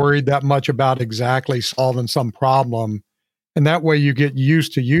really worried that much about exactly solving some problem. And that way you get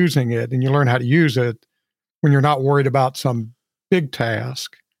used to using it, and you learn how to use it when you're not worried about some big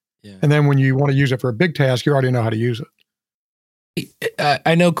task. Yeah. And then when you want to use it for a big task, you already know how to use it.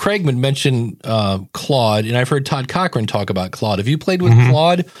 I know Craig mentioned Claude, and I've heard Todd Cochran talk about Claude. Have you played with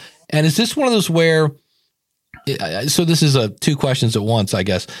Claude? And is this one of those where, so this is 2 questions at once, I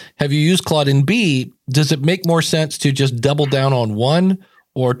guess. Have you used Claude? And B, does it make more sense to just double down on one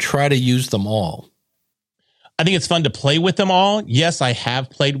or try to use them all? I think it's fun to play with them all. Yes, I have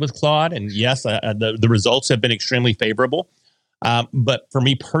played with Claude, and yes, the results have been extremely favorable. But for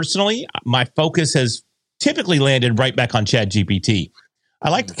me personally, my focus has typically landed right back on ChatGPT.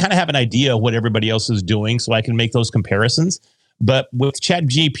 I like to kind of have an idea of what everybody else is doing so I can make those comparisons. But with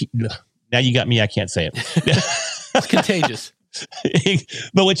ChatGPT, now you got me, I can't say it. It's contagious.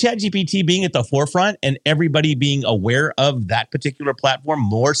 But with ChatGPT being at the forefront and everybody being aware of that particular platform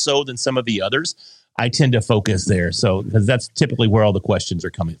more so than some of the others, I tend to focus there. So, because that's typically where all the questions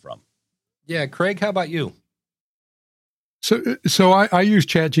are coming from. Yeah. Craig, how about you? So I use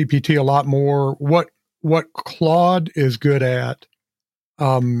ChatGPT a lot more. What Claude is good at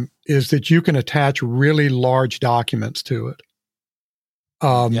is that you can attach really large documents to it.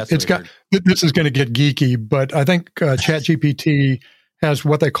 It's got, this is going to get geeky, but I think ChatGPT has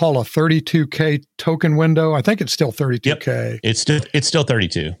what they call a 32K token window. I think it's still 32K. Yep. It's still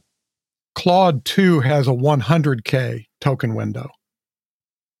 32. Claude 2 has a 100K token window.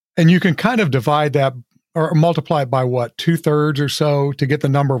 And you can kind of divide that or multiply it by 2/3 or so to get the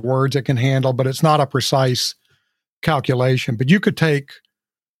number of words it can handle, but it's not a precise calculation. But you could take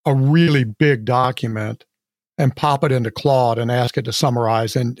a really big document and pop it into Claude and ask it to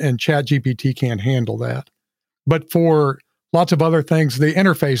summarize, and ChatGPT can't handle that. But for lots of other things, the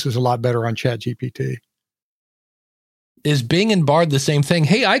interface is a lot better on ChatGPT. Is Bing and Bard the same thing?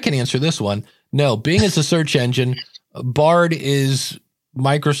 Hey, I can answer this one. No, Bing is a search engine. Bard is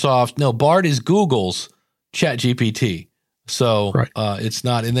Microsoft. No, Bard is Google's ChatGPT. So Right. it's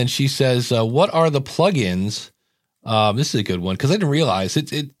not. And then she says, what are the plugins? This is a good one because I didn't realize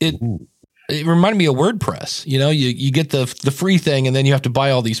it reminded me of WordPress. You know, you get the free thing and then you have to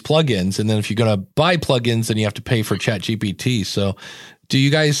buy all these plugins. And then if you're going to buy plugins, then you have to pay for ChatGPT. So do you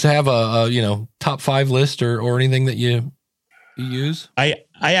guys have a top 5 list or anything that you use? I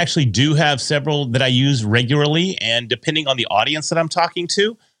actually do have several that I use regularly, and depending on the audience that I'm talking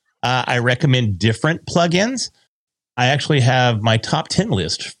to, I recommend different plugins. I actually have my top 10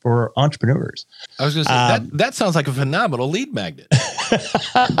 list for entrepreneurs. I was going to say that sounds like a phenomenal lead magnet.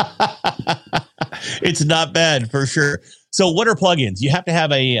 It's not bad for sure. So what are plugins? You have to have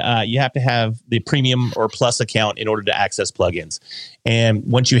the premium or plus account in order to access plugins. And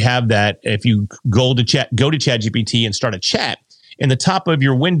once you have that, if you go to ChatGPT and start a chat, in the top of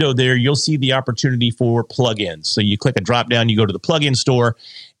your window there, you'll see the opportunity for plugins. So you click a drop down, you go to the plugin store,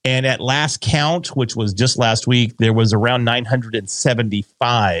 and at last count, which was just last week, there was around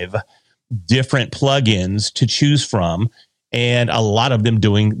 975 different plugins to choose from, and a lot of them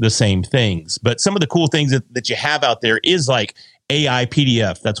doing the same things. But some of the cool things that you have out there is like AI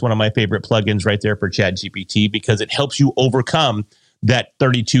PDF. That's one of my favorite plugins right there for ChatGPT because it helps you overcome that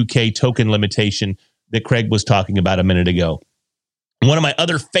 32K token limitation that Craig was talking about a minute ago. One of my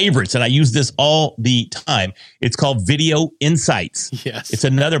other favorites, and I use this all the time, it's called Video Insights. Yes. It's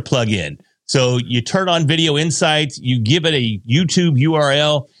another plugin. So you turn on Video Insights, you give it a YouTube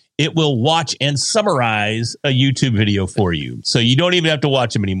URL, it will watch and summarize a YouTube video for you. So you don't even have to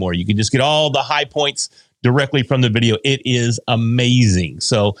watch them anymore. You can just get all the high points directly from the video. It is amazing.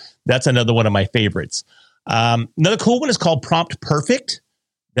 So that's another one of my favorites. Another cool one is called Prompt Perfect.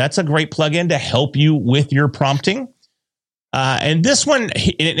 That's a great plugin to help you with your prompting. And this one,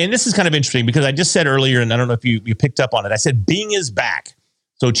 and this is kind of interesting because I just said earlier, and I don't know if you picked up on it, I said Bing is back.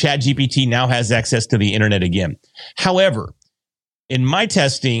 So ChatGPT now has access to the internet again. However, in my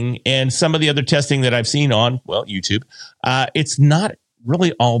testing and some of the other testing that I've seen on, YouTube, it's not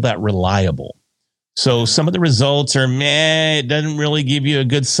really all that reliable. So some of the results are meh. It doesn't really give you a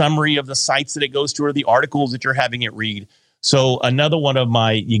good summary of the sites that it goes to or the articles that you're having it read. So another one of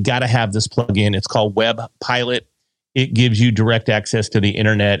you got to have this plugin. It's called Web Pilot. It gives you direct access to the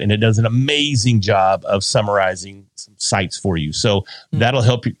internet, and it does an amazing job of summarizing some sites for you. So that'll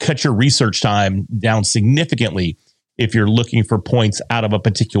help you cut your research time down significantly if you're looking for points out of a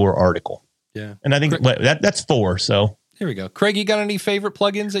particular article. Yeah. And I think that's 4. So here we go. Craig, you got any favorite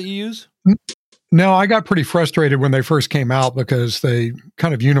plugins that you use? No, I got pretty frustrated when they first came out because they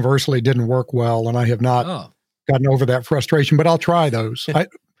kind of universally didn't work well, and I have not gotten over that frustration, but I'll try those.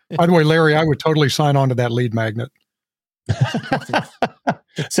 By the way, Larry, I would totally sign on to that lead magnet.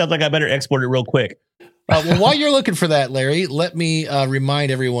 Sounds like I better export it real quick. Well, while you're looking for that, Larry, let me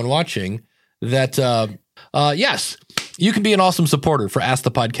remind everyone watching that, yes, you can be an awesome supporter for Ask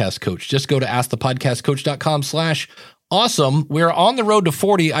the Podcast Coach. Just go to askthepodcastcoach.com/awesome. We're on the road to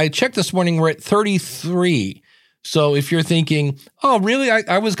 40. I checked this morning. We're at 33. So if you're thinking, oh, really?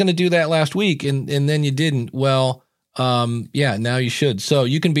 I was going to do that last week and then you didn't. Well, now you should. So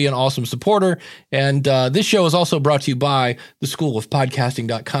you can be an awesome supporter. And this show is also brought to you by the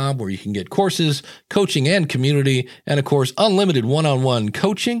schoolofpodcasting.com, where you can get courses, coaching, and community, and of course, unlimited one-on-one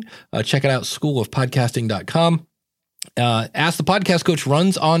coaching. Check it out, schoolofpodcasting.com. Ask the Podcast Coach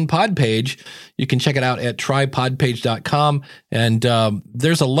runs on Podpage. You can check it out at trypodpage.com. And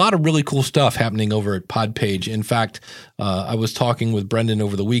there's a lot of really cool stuff happening over at Podpage. In fact, I was talking with Brendan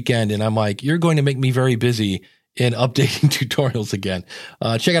over the weekend, and I'm like, you're going to make me very busy in updating tutorials again.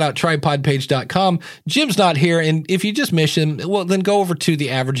 Check it out, trypodpage.com. Jim's not here, and if you just miss him, well, then go over to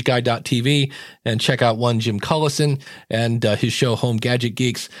theaverageguy.tv and check out one Jim Cullison and his show Home Gadget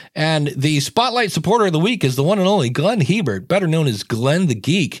Geeks. And the Spotlight Supporter of the Week is the one and only Glenn Hebert, better known as Glenn the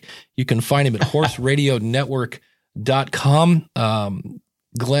Geek. You can find him at horseradionetwork.com.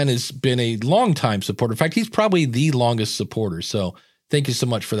 Glenn has been a long-time supporter. In fact, he's probably the longest supporter. So thank you so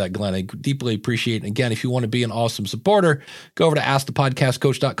much for that, Glenn. I deeply appreciate it. And again, if you want to be an awesome supporter, go over to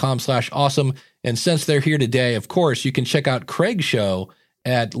askthepodcastcoach.com/awesome. And since they're here today, of course, you can check out Craig's show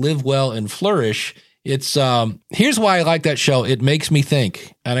at Live Well and Flourish. It's here's why I like that show. It makes me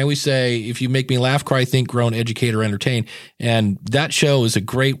think. And I always say, if you make me laugh, cry, think, groan, educate, or entertain. And that show is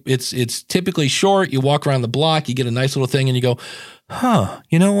it's typically short. You walk around the block, you get a nice little thing, and you go,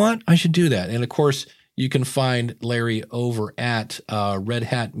 you know what? I should do that. And of course, you can find Larry over at Red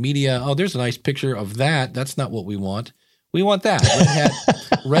Hat Media. Oh, there's a nice picture of that. That's not what we want. We want that.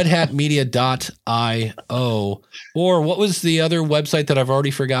 redhatmedia.io. Or what was the other website that I've already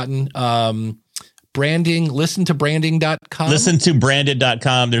forgotten? branding, listentobranding.com.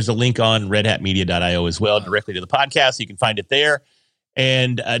 Listentobranded.com. There's a link on redhatmedia.io as well, directly to the podcast. You can find it there.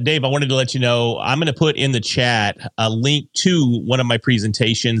 And Dave, I wanted to let you know, I'm going to put in the chat a link to one of my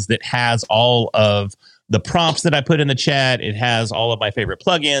presentations that has all of the prompts that I put in the chat. It has all of my favorite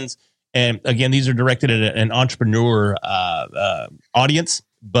plugins. And again, these are directed at an entrepreneur audience,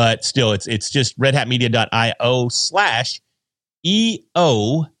 but still, it's just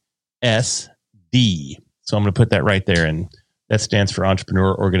redhatmedia.io/EOSD. So I'm going to put that right there. And that stands for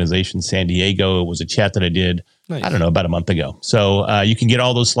Entrepreneur Organization San Diego. It was a chat that I did, nice. I don't know, about a month ago. So you can get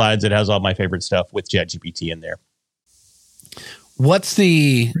all those slides. It has all my favorite stuff with ChatGPT in there. What's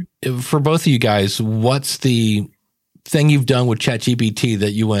for both of you guys, what's the thing you've done with ChatGPT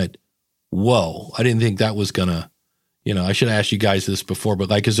that you went, whoa, I didn't think that was going to, I should have asked you guys this before, but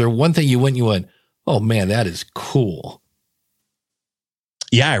is there one thing you went, oh man, that is cool.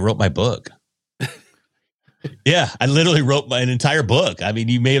 Yeah, I wrote my book. Yeah, I literally wrote an entire book. I mean,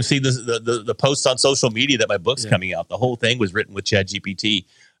 you may have seen the posts on social media that my book's coming out. The whole thing was written with ChatGPT.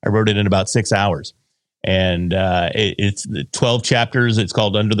 I wrote it in about 6 hours. And it's 12 chapters. It's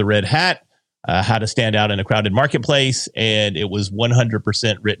called Under the Red Hat, How to Stand Out in a Crowded Marketplace. And it was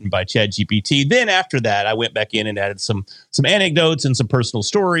 100% written by ChatGPT. Then after that, I went back in and added some anecdotes and some personal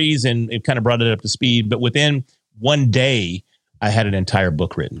stories, and it kind of brought it up to speed. But within one day, I had an entire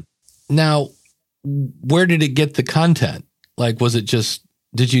book written. Now, where did it get the content? Was it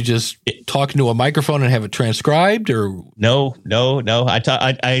did you just talk into a microphone and have it transcribed, or? No.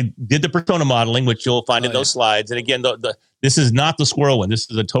 I did the persona modeling, which you'll find in those slides. And again, this is not the squirrel one. This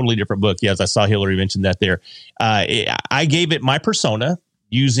is a totally different book. Yes, I saw Hillary mention that there. I gave it my persona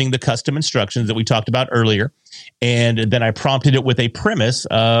using the custom instructions that we talked about earlier. And then I prompted it with a premise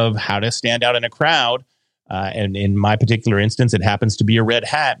of how to stand out in a crowd. And in my particular instance, it happens to be a red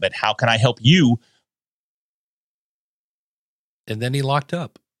hat, but how can I help you? And then he locked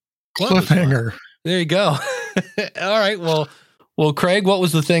up. Cliffhanger. There you go. All right. Well, Craig, what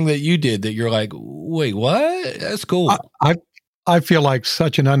was the thing that you did that you're like, wait, what? That's cool. I feel like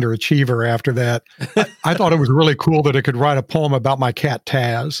such an underachiever after that. I thought it was really cool that it could write a poem about my cat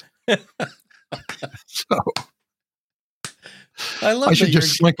Taz. So I should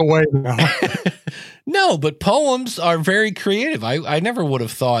just slink away now. No, but poems are very creative. I never would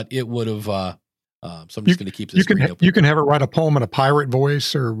have thought it would have. So I'm just going to keep this. You can have it write a poem in a pirate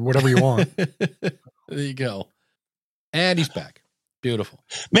voice or whatever you want. There you go. And he's back. Beautiful.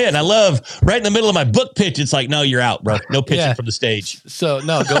 Man, I love right in the middle of my book pitch. It's like, no, you're out, bro. No pitching from the stage. So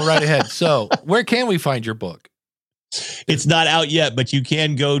no, go right ahead. So where can we find your book? It's not out yet, but you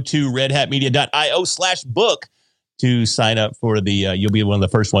can go to redhatmedia.io/book to sign up for the, you'll be one of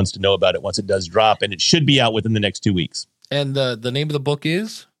the first ones to know about it once it does drop. And it should be out within the next 2 weeks. And the name of the book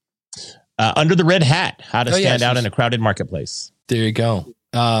is? Under the Red Hat, How to Stand Out in a Crowded Marketplace. There you go.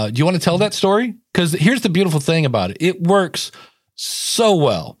 Do you want to tell that story? Because here's the beautiful thing about it. It works so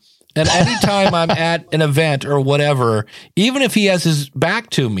well. And anytime I'm at an event or whatever, even if he has his back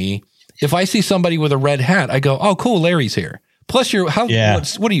to me, if I see somebody with a red hat, I go, oh, cool, Larry's here. Plus, what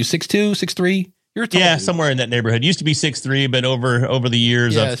are you, 6'2", 6'3"? You're dude. Somewhere in that neighborhood. Used to be 6'3", but over the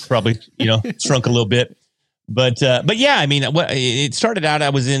years, I've probably, shrunk a little bit. But yeah, I mean, it started out, I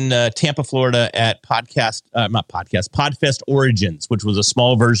was in Tampa, Florida at Podfest Origins, which was a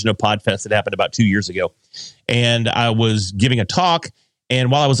small version of Podfest that happened about 2 years ago. And I was giving a talk.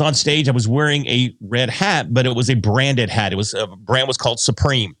 And while I was on stage, I was wearing a red hat, but it was a branded hat. A brand was called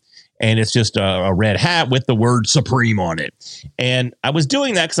Supreme. And it's just a red hat with the word Supreme on it. And I was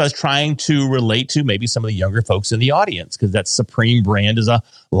doing that because I was trying to relate to maybe some of the younger folks in the audience, because that Supreme brand is a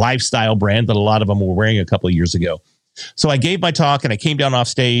lifestyle brand that a lot of them were wearing a couple of years ago. So I gave my talk and I came down off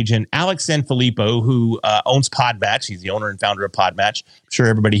stage, and Alex Sanfilippo, who owns Podmatch, he's the owner and founder of Podmatch. I'm sure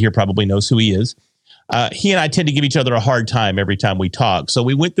everybody here probably knows who he is. He and I tend to give each other a hard time every time we talk. So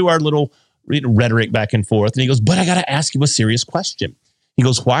we went through our little rhetoric back and forth, and he goes, but I got to ask you a serious question. He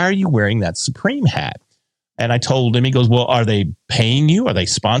goes, why are you wearing that Supreme hat? And I told him, he goes, well, are they paying you? Are they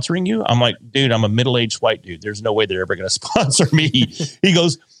sponsoring you? I'm like, dude, I'm a middle-aged white dude. There's no way they're ever going to sponsor me. He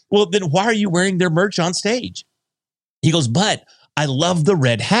goes, well, then why are you wearing their merch on stage? He goes, but I love the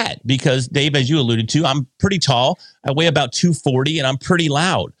red hat because, Dave, as you alluded to, I'm pretty tall. I weigh about 240 and I'm pretty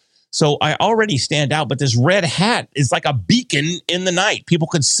loud. So I already stand out, but this red hat is like a beacon in the night. People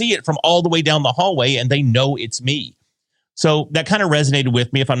can see it from all the way down the hallway and they know it's me. So that kind of resonated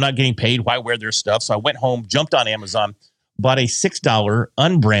with me. If I'm not getting paid, why wear their stuff? So I went home, jumped on Amazon, bought a $6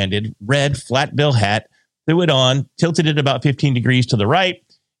 unbranded red flat bill hat, threw it on, tilted it about 15 degrees to the right,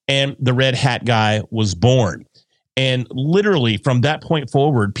 and the red hat guy was born. And literally from that point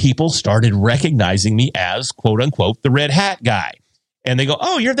forward, people started recognizing me as, quote unquote, the red hat guy. And they go,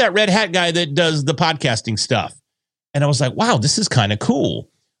 oh, you're that red hat guy that does the podcasting stuff. And I was like, wow, this is kind of cool.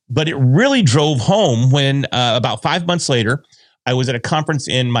 But it really drove home when about 5 months later, I was at a conference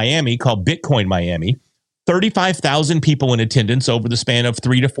in Miami called Bitcoin Miami. 35,000 people in attendance over the span of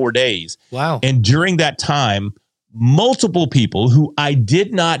 3 to 4 days. Wow. And during that time, multiple people who I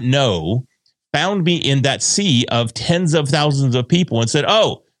did not know found me in that sea of tens of thousands of people and said,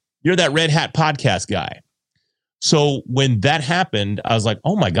 oh, you're that red hat podcast guy. So when that happened, I was like,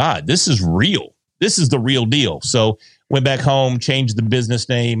 oh my God, this is real. This is the real deal. So went back home, changed the business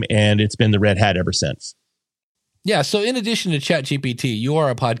name, and it's been the red hat ever since. Yeah. So in addition to ChatGPT, you are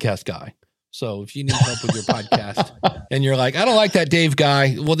a podcast guy. So if you need help with your podcast and you're like, I don't like that Dave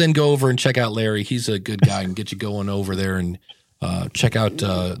guy, well, then go over and check out Larry. He's a good guy and get you going over there and check out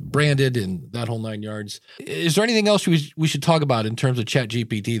Branded and that whole 9 yards. Is there anything else we should talk about in terms of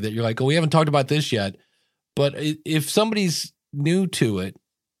ChatGPT that you're like, oh, we haven't talked about this yet? But if somebody's new to it,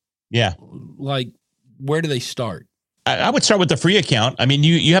 yeah, like where do they start? I would start with the free account. I mean,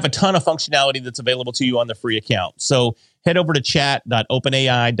 you have a ton of functionality that's available to you on the free account. So head over to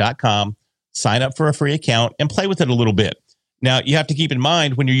chat.openai.com. Sign up for a free account and play with it a little bit. Now, you have to keep in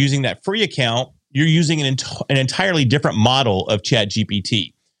mind when you're using that free account, you're using an entirely different model of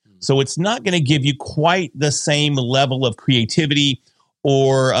ChatGPT. So it's not going to give you quite the same level of creativity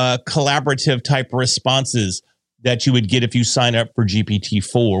or collaborative type responses that you would get if you sign up for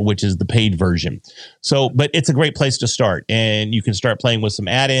GPT-4, which is the paid version. So, but it's a great place to start. And you can start playing with some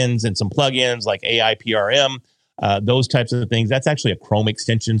add-ins and some plugins like AI PRM. Those types of things. That's actually a Chrome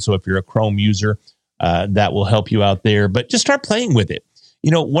extension. So if you're a Chrome user, that will help you out there. But just start playing with it.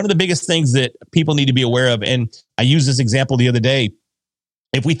 You know, one of the biggest things that people need to be aware of, and I used this example the other day,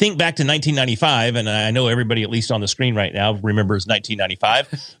 if we think back to 1995, and I know everybody, at least on the screen right now, remembers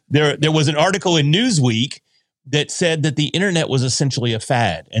 1995, there was an article in Newsweek that said that the internet was essentially a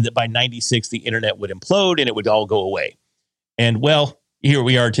fad and that by 96, the internet would implode and it would all go away. And well, here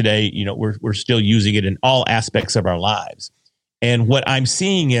we are today, you know, we're still using it in all aspects of our lives. And what I'm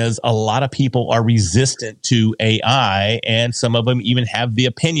seeing is a lot of people are resistant to AI, and some of them even have the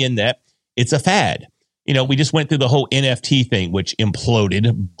opinion that it's a fad. You know, we just went through the whole NFT thing, which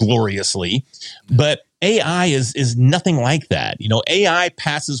imploded gloriously. But AI is nothing like that. You know, AI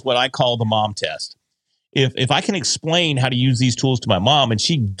passes what I call the mom test. If I can explain how to use these tools to my mom and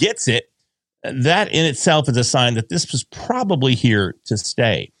she gets it, that in itself is a sign that this was probably here to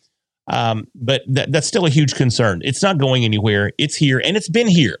stay. But that's still a huge concern. It's not going anywhere. It's here, and it's been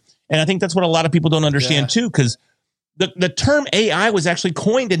here. And I think that's what a lot of people don't understand, too, because the term AI was actually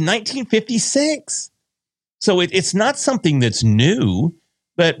coined in 1956. So it's not something that's new.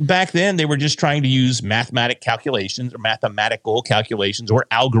 But back then, they were just trying to use mathematical calculations or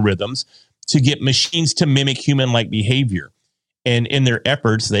algorithms to get machines to mimic human-like behavior. And in their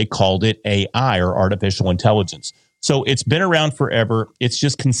efforts, they called it AI, or artificial intelligence. So it's been around forever. It's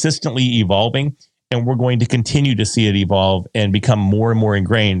just consistently evolving, and we're going to continue to see it evolve and become more and more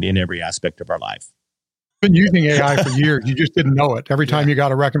ingrained in every aspect of our life. Been using AI for years. You just didn't know it. Every time you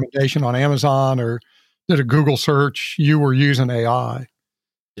got a recommendation on Amazon or did a Google search, you were using AI.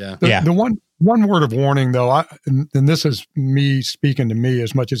 The one word of warning, though, and this is me speaking to me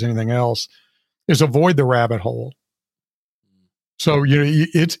as much as anything else, is avoid the rabbit hole. So, you know,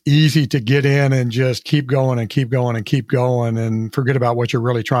 it's easy to get in and just keep going and keep going and keep going and forget about what you're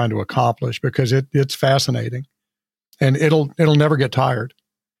really trying to accomplish, because it's fascinating and it'll never get tired.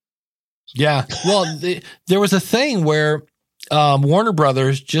 Yeah. Well, there was a thing where Warner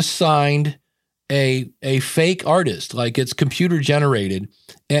Brothers just signed a fake artist, like it's computer generated.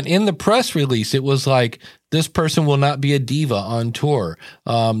 And in the press release, it was like, this person will not be a diva on tour,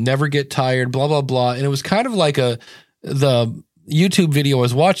 never get tired, blah, blah, blah. And it was kind of like the YouTube video I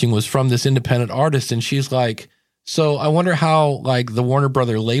was watching was from this independent artist. And she's like, so I wonder how like the Warner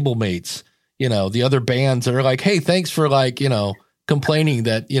Brother label mates, you know, the other bands that are like, hey, thanks for like, you know, complaining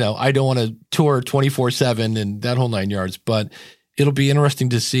that, you know, I don't want to tour 24/7 and that whole 9 yards, but it'll be interesting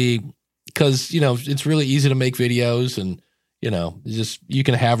to see, because, you know, it's really easy to make videos and, you know, just, you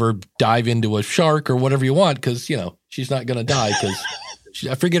can have her dive into a shark or whatever you want, because, you know, she's not going to die because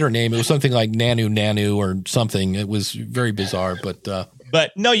I forget her name. It was something like Nanu or something. It was very bizarre,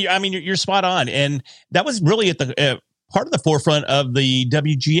 but no, you're spot on. And that was really at the part of the forefront of the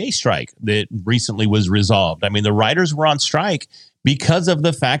WGA strike that recently was resolved. I mean, the writers were on strike because of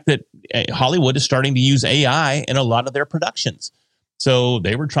the fact that Hollywood is starting to use AI in a lot of their productions. So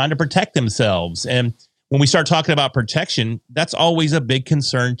they were trying to protect themselves. And when we start talking about protection, that's always a big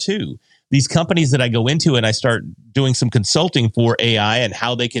concern too. these companies that I go into and I start doing some consulting for AI and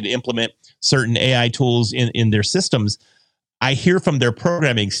how they could implement certain AI tools in their systems, I hear from their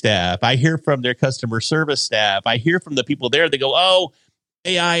programming staff. I hear from their customer service staff. I hear from the people there. They go, oh,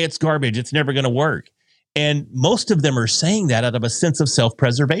 AI, it's garbage. It's never going to work. And most of them are saying that out of a sense of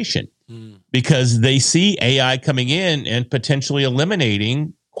self-preservation because they see AI coming in and potentially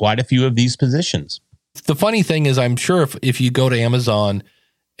eliminating quite a few of these positions. The funny thing is, I'm sure if you go to Amazon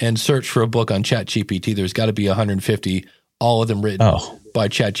and search for a book on ChatGPT, there's got to be 150, all of them written by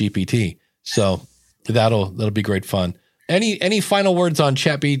ChatGPT. So that'll be great fun. Any final words on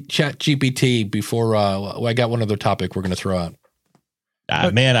ChatGPT before I got one other topic we're going to throw out?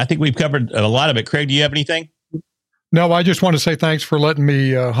 Man, I think we've covered a lot of it. Craig, do you have anything? No, I just want to say thanks for letting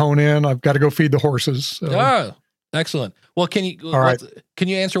me hone in. I've got to go feed the horses. Excellent. Well, can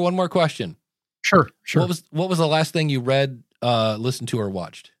you answer one more question? Sure. What was the last thing you read, listened to, or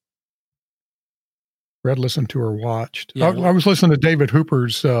watched? Read, listened to, or watched. Yeah, I was listening to David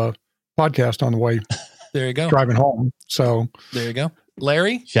Hooper's podcast on the way. There you go. Driving home. So there you go.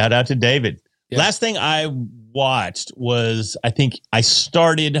 Larry? Shout out to David. Yeah. Last thing I watched was, I think I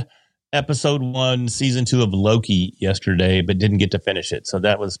started episode 1, season 2 of Loki yesterday, but didn't get to finish it. So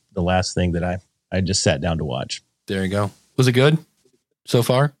that was the last thing that I just sat down to watch. There you go. Was it good so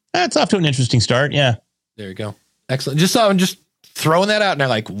far? It's off to an interesting start. Yeah. There you go. Excellent. I'm just throwing that out now.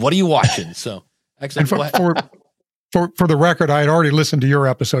 Like, what are you watching? So excellent. For the record, I had already listened to your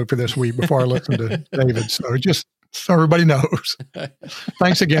episode for this week before I listened to David. So just so everybody knows.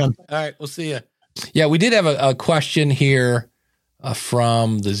 Thanks again. All right. We'll see you. Yeah, we did have a question here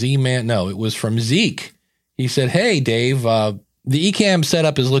from the Z-Man. No, it was from Zeke. He said, hey, Dave, the eCam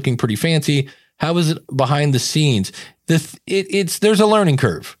setup is looking pretty fancy. How is it behind the scenes? There's a learning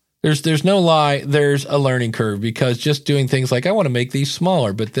curve. There's no lie. There's a learning curve because just doing things like I want to make these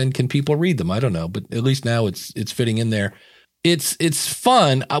smaller, but then can people read them? I don't know, but at least now it's fitting in there. It's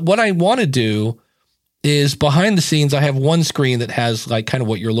fun. What I want to do is behind the scenes. I have one screen that has like kind of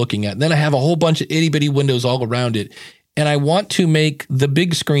what you're looking at. And then I have a whole bunch of itty bitty windows all around it. And I want to make the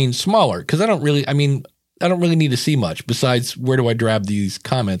big screen smaller because I don't really need to see much besides where do I grab these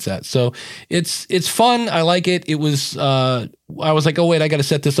comments at. So it's fun. I like it. It was, I was like, oh wait, I got to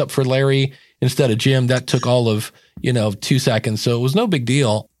set this up for Larry instead of Jim. That took all of, 2 seconds. So it was no big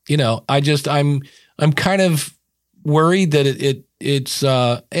deal. I'm kind of worried that it's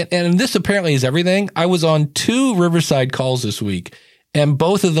and this apparently is everything. I was on 2 Riverside calls this week and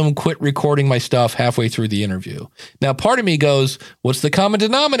both of them quit recording my stuff halfway through the interview. Now, part of me goes, what's the common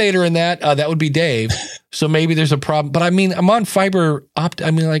denominator in that? That would be Dave. So maybe there's a problem. But I mean, I'm on fiber opt. I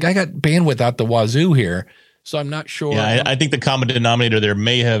mean, like I got bandwidth out the wazoo here. So I'm not sure. Yeah, I think the common denominator there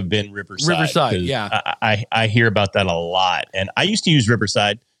may have been Riverside. Yeah. I hear about that a lot. And I used to use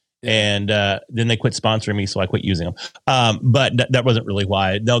Riverside. And then they quit sponsoring me, so I quit using them. But that wasn't really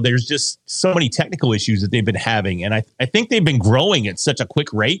why. No, there's just so many technical issues that they've been having. And I think they've been growing at such a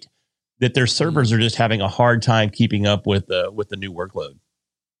quick rate that their servers are just having a hard time keeping up with the new workload.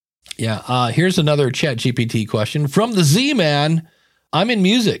 Yeah. Here's another ChatGPT question from the Z-Man. I'm in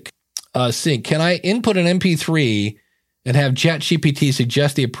music sync. Can I input an MP3 and have ChatGPT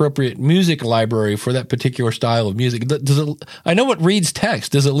suggest the appropriate music library for that particular style of music? I know it reads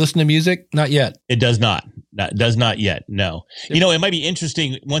text. Does it listen to music? Not yet. It does not. That does not yet. No. It might be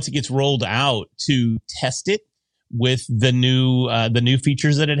interesting once it gets rolled out to test it with the new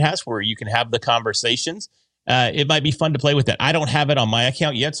features that it has where you can have the conversations. It might be fun to play with that. I don't have it on my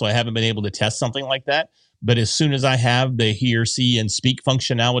account yet, so I haven't been able to test something like that. But as soon as I have the hear, see, and speak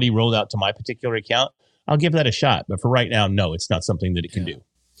functionality rolled out to my particular account, I'll give that a shot. But for right now, no, it's not something that it can do.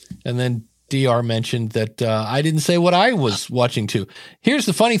 And then DR mentioned that I didn't say what I was watching too. Here's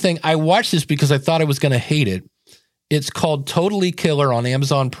the funny thing. I watched this because I thought I was going to hate it. It's called Totally Killer on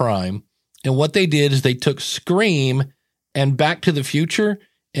Amazon Prime. And what they did is they took Scream and Back to the Future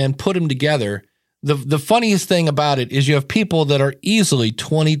and put them together. The funniest thing about it is you have people that are easily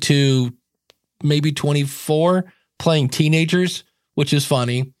 22, maybe 24 playing teenagers, which is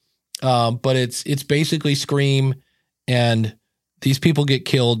funny. But it's basically Scream and these people get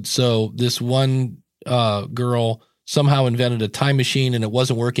killed. So this one girl somehow invented a time machine and it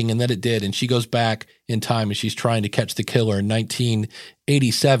wasn't working. And then it did. And she goes back in time and she's trying to catch the killer in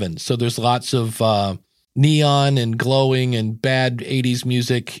 1987. So there's lots of neon and glowing and bad 80s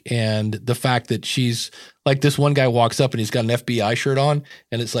music. And the fact that she's like, this one guy walks up and he's got an FBI shirt on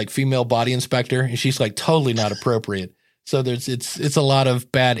and it's like female body inspector. And she's like totally not appropriate. So it's a lot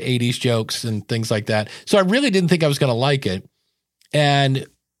of bad 80s jokes and things like that. So I really didn't think I was going to like it. And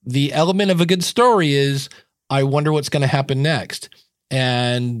the element of a good story is I wonder what's going to happen next.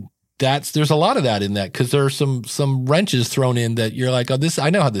 And there's a lot of that in that, because there are some wrenches thrown in that you're like, oh, I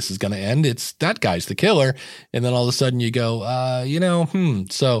know how this is going to end. It's that guy's the killer. And then all of a sudden you go,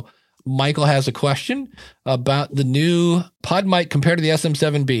 So Michael has a question about the new pod mic compared to the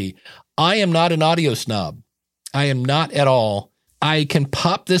SM7B. I am not an audio snob. I am not at all. I can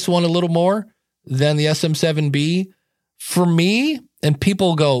pop this one a little more than the SM7B. For me, and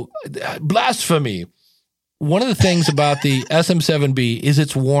people go, blasphemy. One of the things about the SM7B is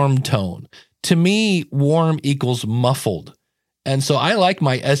its warm tone. To me, warm equals muffled. And so I like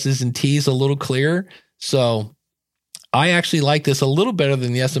my S's and T's a little clearer. So I actually like this a little better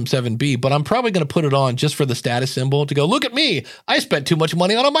than the SM7B, but I'm probably going to put it on just for the status symbol to go, look at me. I spent too much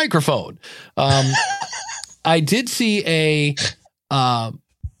money on a microphone. I did see a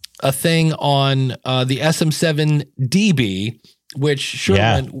thing on the SM7DB, which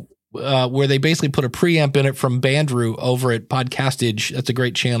Sherman, where they basically put a preamp in it from Bandrew over at Podcastage. That's a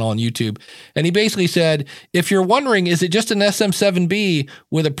great channel on YouTube. And he basically said, if you're wondering, is it just an SM7B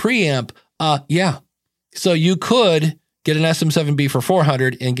with a preamp? Yeah. So you could get an SM7B for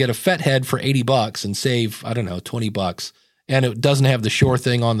 $400 and get a FET head for $80 and save, I don't know, $20. And it doesn't have the Shure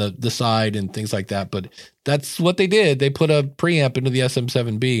thing on the side and things like that. But that's what they did. They put a preamp into the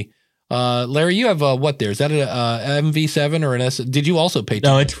SM7B. Larry, you have what there? Is that an MV7 or an S? Did you also pay too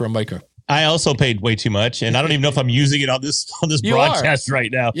much for a micro? I also paid way too much, and I don't even know if I'm using it on this broadcast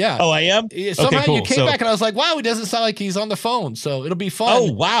right now. Yeah. Oh, I am? Somehow okay, cool. You came back and I was like, wow, it doesn't sound like he's on the phone. So it'll be fun.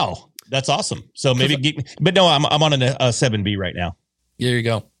 Oh, wow. That's awesome. So maybe, but no, I'm on a 7B right now. There you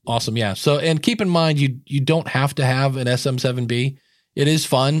go. Awesome. Yeah. So, and keep in mind, you don't have to have an SM7B. It is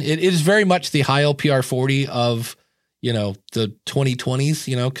fun. It is very much the high LPR 40 of, the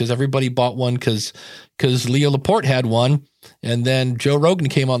 2020s, because everybody bought one because Leo Laporte had one. And then Joe Rogan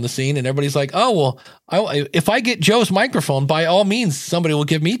came on the scene and everybody's like, oh, well, if I get Joe's microphone, by all means, somebody will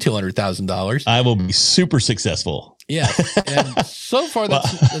give me $200,000. I will be super successful. Yeah. And so far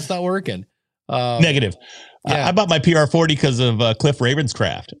that's not working. Negative. Yeah. I bought my PR40 because of Cliff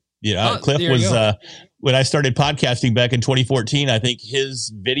Ravenscraft. Cliff was, when I started podcasting back in 2014, I think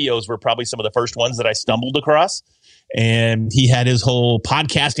his videos were probably some of the first ones that I stumbled across. And he had his whole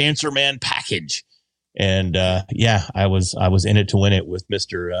podcast Answer Man package. And I was in it to win it with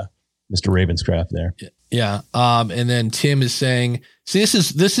Mr. Ravenscraft there. Yeah. And then Tim is saying, see,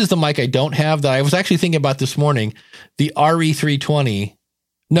 this is the mic I don't have that I was actually thinking about this morning, the RE320.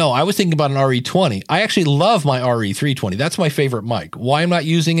 No, I was thinking about an RE20. I actually love my RE320. That's my favorite mic. Why I'm not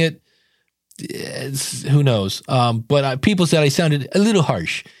using it, who knows? But people said I sounded a little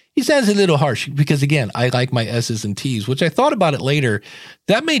harsh. He sounds a little harsh because, again, I like my S's and T's, which I thought about it later.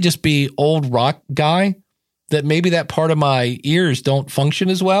 That may just be old rock guy, that maybe that part of my ears don't function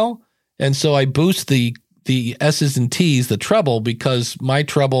as well. And so I boost the S's and T's, the treble, because my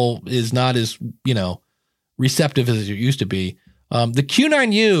treble is not as, receptive as it used to be. The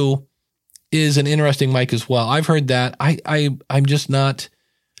Q9U is an interesting mic as well. I've heard that. I'm not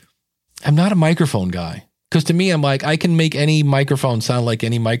a microphone guy. Because to me, I'm like, I can make any microphone sound like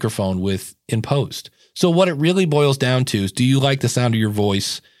any microphone in post. So what it really boils down to is, do you like the sound of your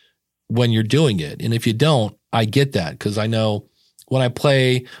voice when you're doing it? And if you don't, I get that, because I know when I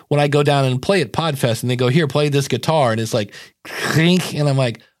go down and play at Podfest and they go, here, play this guitar, and it's like, clink, and I'm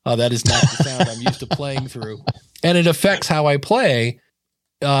like, oh, that is not the sound I'm used to playing through. And it affects how I play.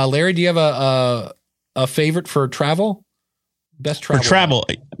 Larry, do you have a favorite for travel? Best travel. For travel,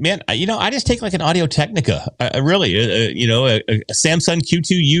 man, I just take like an Audio Technica. I really, a Samsung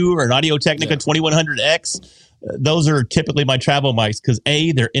Q2U or an Audio Technica 2100X. Those are typically my travel mics because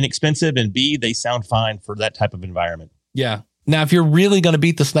A, they're inexpensive, and B, they sound fine for that type of environment. Yeah. Now, if you're really going to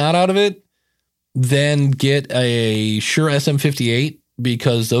beat the snot out of it, then get a Shure SM58,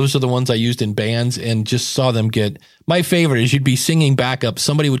 because those are the ones I used in bands and just saw them get. My favorite is you'd be singing backup.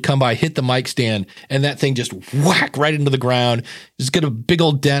 Somebody would come by, hit the mic stand, and that thing just whack right into the ground. Just get a big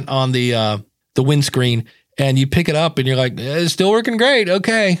old dent on the windscreen, and you pick it up and you're like, it's still working great.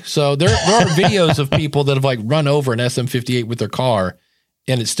 Okay. So there are videos of people that have like run over an SM58 with their car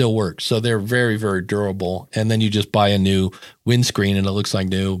and it still works. So they're very, very durable. And then you just buy a new windscreen and it looks like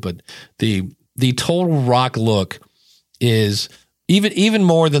new. But the total rock look is even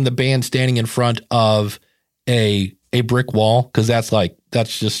more than the band standing in front of a brick wall, because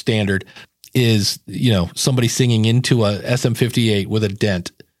that's just standard, is, somebody singing into a SM58 with a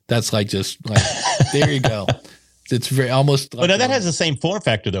dent. That's like there you go. It's very almost. But that has the same form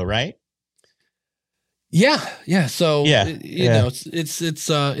factor though, right? Yeah. So you know, it's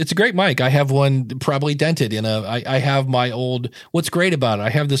a great mic. I have one probably dented I have my old. What's great about it? I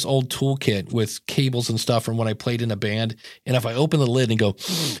have this old toolkit with cables and stuff from when I played in a band. And if I open the lid and go,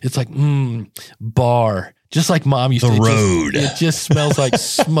 it's like bar, just like Mom used to. Road. It just smells like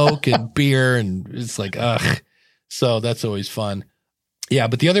smoke and beer, and it's like ugh. So that's always fun. Yeah,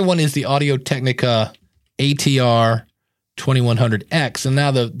 but the other one is the Audio-Technica ATR 2100X. And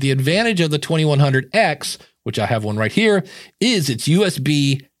now the advantage of the 2100X, which I have one right here, is it's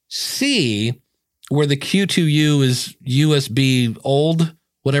USB-C, where the Q2U is USB old,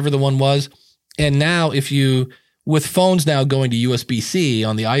 whatever the one was. And now with phones now going to USB-C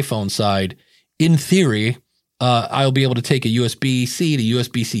on the iPhone side, in theory, I'll be able to take a USB-C to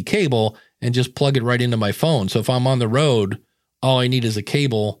USB-C cable and just plug it right into my phone. So if I'm on the road, all I need is a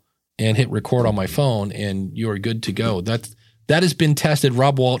cable and hit record on my phone, and you're good to go. That has been tested.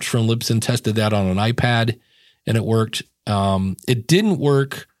 Rob Walsh from Libsyn tested that on an iPad, and it worked. It didn't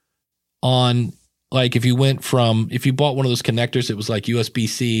work on, like, if you bought one of those connectors, it was like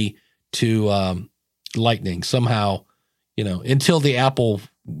USB-C to Lightning somehow, until the Apple,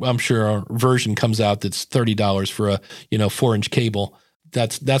 I'm sure, version comes out that's $30 for a 4-inch cable.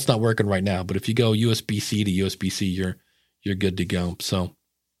 That's not working right now. But if you go USB-C to USB-C, you're good to go. So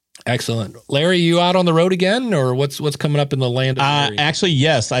excellent. Larry, you out on the road again, or what's coming up in the land of Larry? Actually,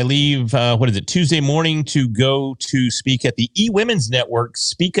 yes. I leave, Tuesday morning to go to speak at the eWomen's Network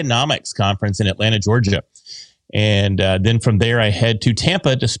Speakonomics Conference in Atlanta, Georgia. And then from there, I head to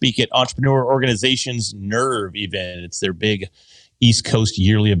Tampa to speak at Entrepreneur Organization's Nerve event. It's their big East Coast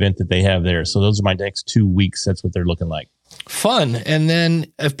yearly event that they have there. So those are my next 2 weeks. That's what they're looking like. Fun. And then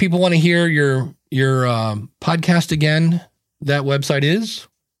if people want to hear your podcast again, that website is?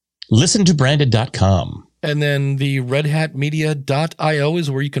 ListenToBranded.com. And then the redhatmedia.io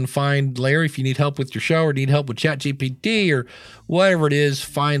is where you can find Larry if you need help with your show or need help with ChatGPT or whatever it is.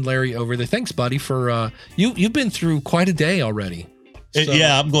 Find Larry over there. Thanks, buddy, for you've been through quite a day already. So,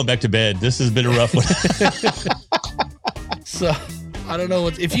 yeah, I'm going back to bed. This has been a rough one. So I don't know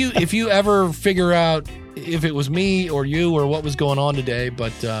if you ever figure out if it was me or you or what was going on today,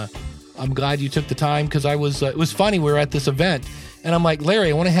 but I'm glad you took the time, because it was funny. We were at this event. And I'm like,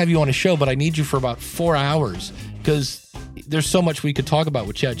 Larry, I want to have you on a show, but I need you for about 4 hours because there's so much we could talk about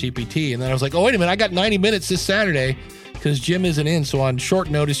with ChatGPT. And then I was like, oh, wait a minute, I got 90 minutes this Saturday because Jim isn't in. So on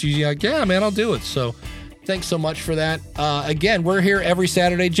short notice, you're like, yeah, man, I'll do it. So thanks so much for that. Again, we're here every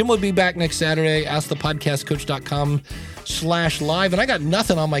Saturday. Jim will be back next Saturday. AskThePodcastCoach.com/live. And I got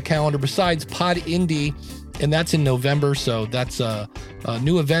nothing on my calendar besides Pod Indy, and that's in November. So that's a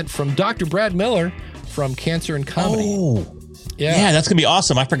new event from Dr. Brad Miller from Cancer and Comedy. Oh, yeah, that's gonna be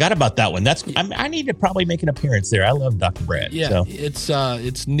awesome. I forgot about that one. I need to probably make an appearance there. I love Dr. Brad. Yeah, so.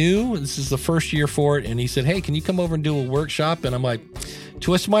 It's new. This is the first year for it, and he said, "Hey, can you come over and do a workshop?" And I'm like,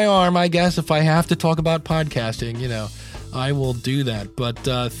 twist my arm, I guess. If I have to talk about podcasting, I will do that. But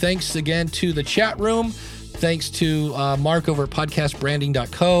thanks again to the chat room. Thanks to Mark over at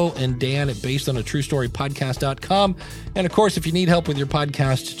podcastbranding.co and Dan at basedonatruestorypodcast.com. And of course, if you need help with your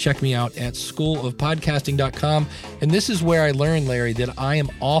podcast, check me out at schoolofpodcasting.com. And this is where I learned, Larry, that I am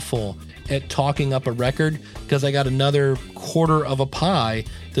awful at talking up a record because I got another quarter of a pie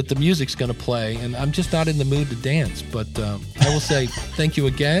that the music's going to play, and I'm just not in the mood to dance. But I will say thank you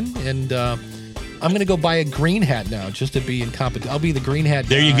again, and I'm going to go buy a green hat now just to be in competition. I'll be the green hat.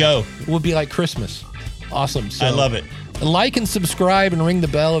 There you go. It will be like Christmas. Awesome. So I love it. Like and subscribe and ring the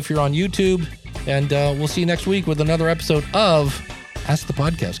bell if you're on YouTube. And we'll see you next week with another episode of Ask the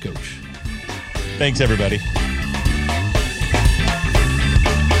Podcast Coach. Thanks, everybody.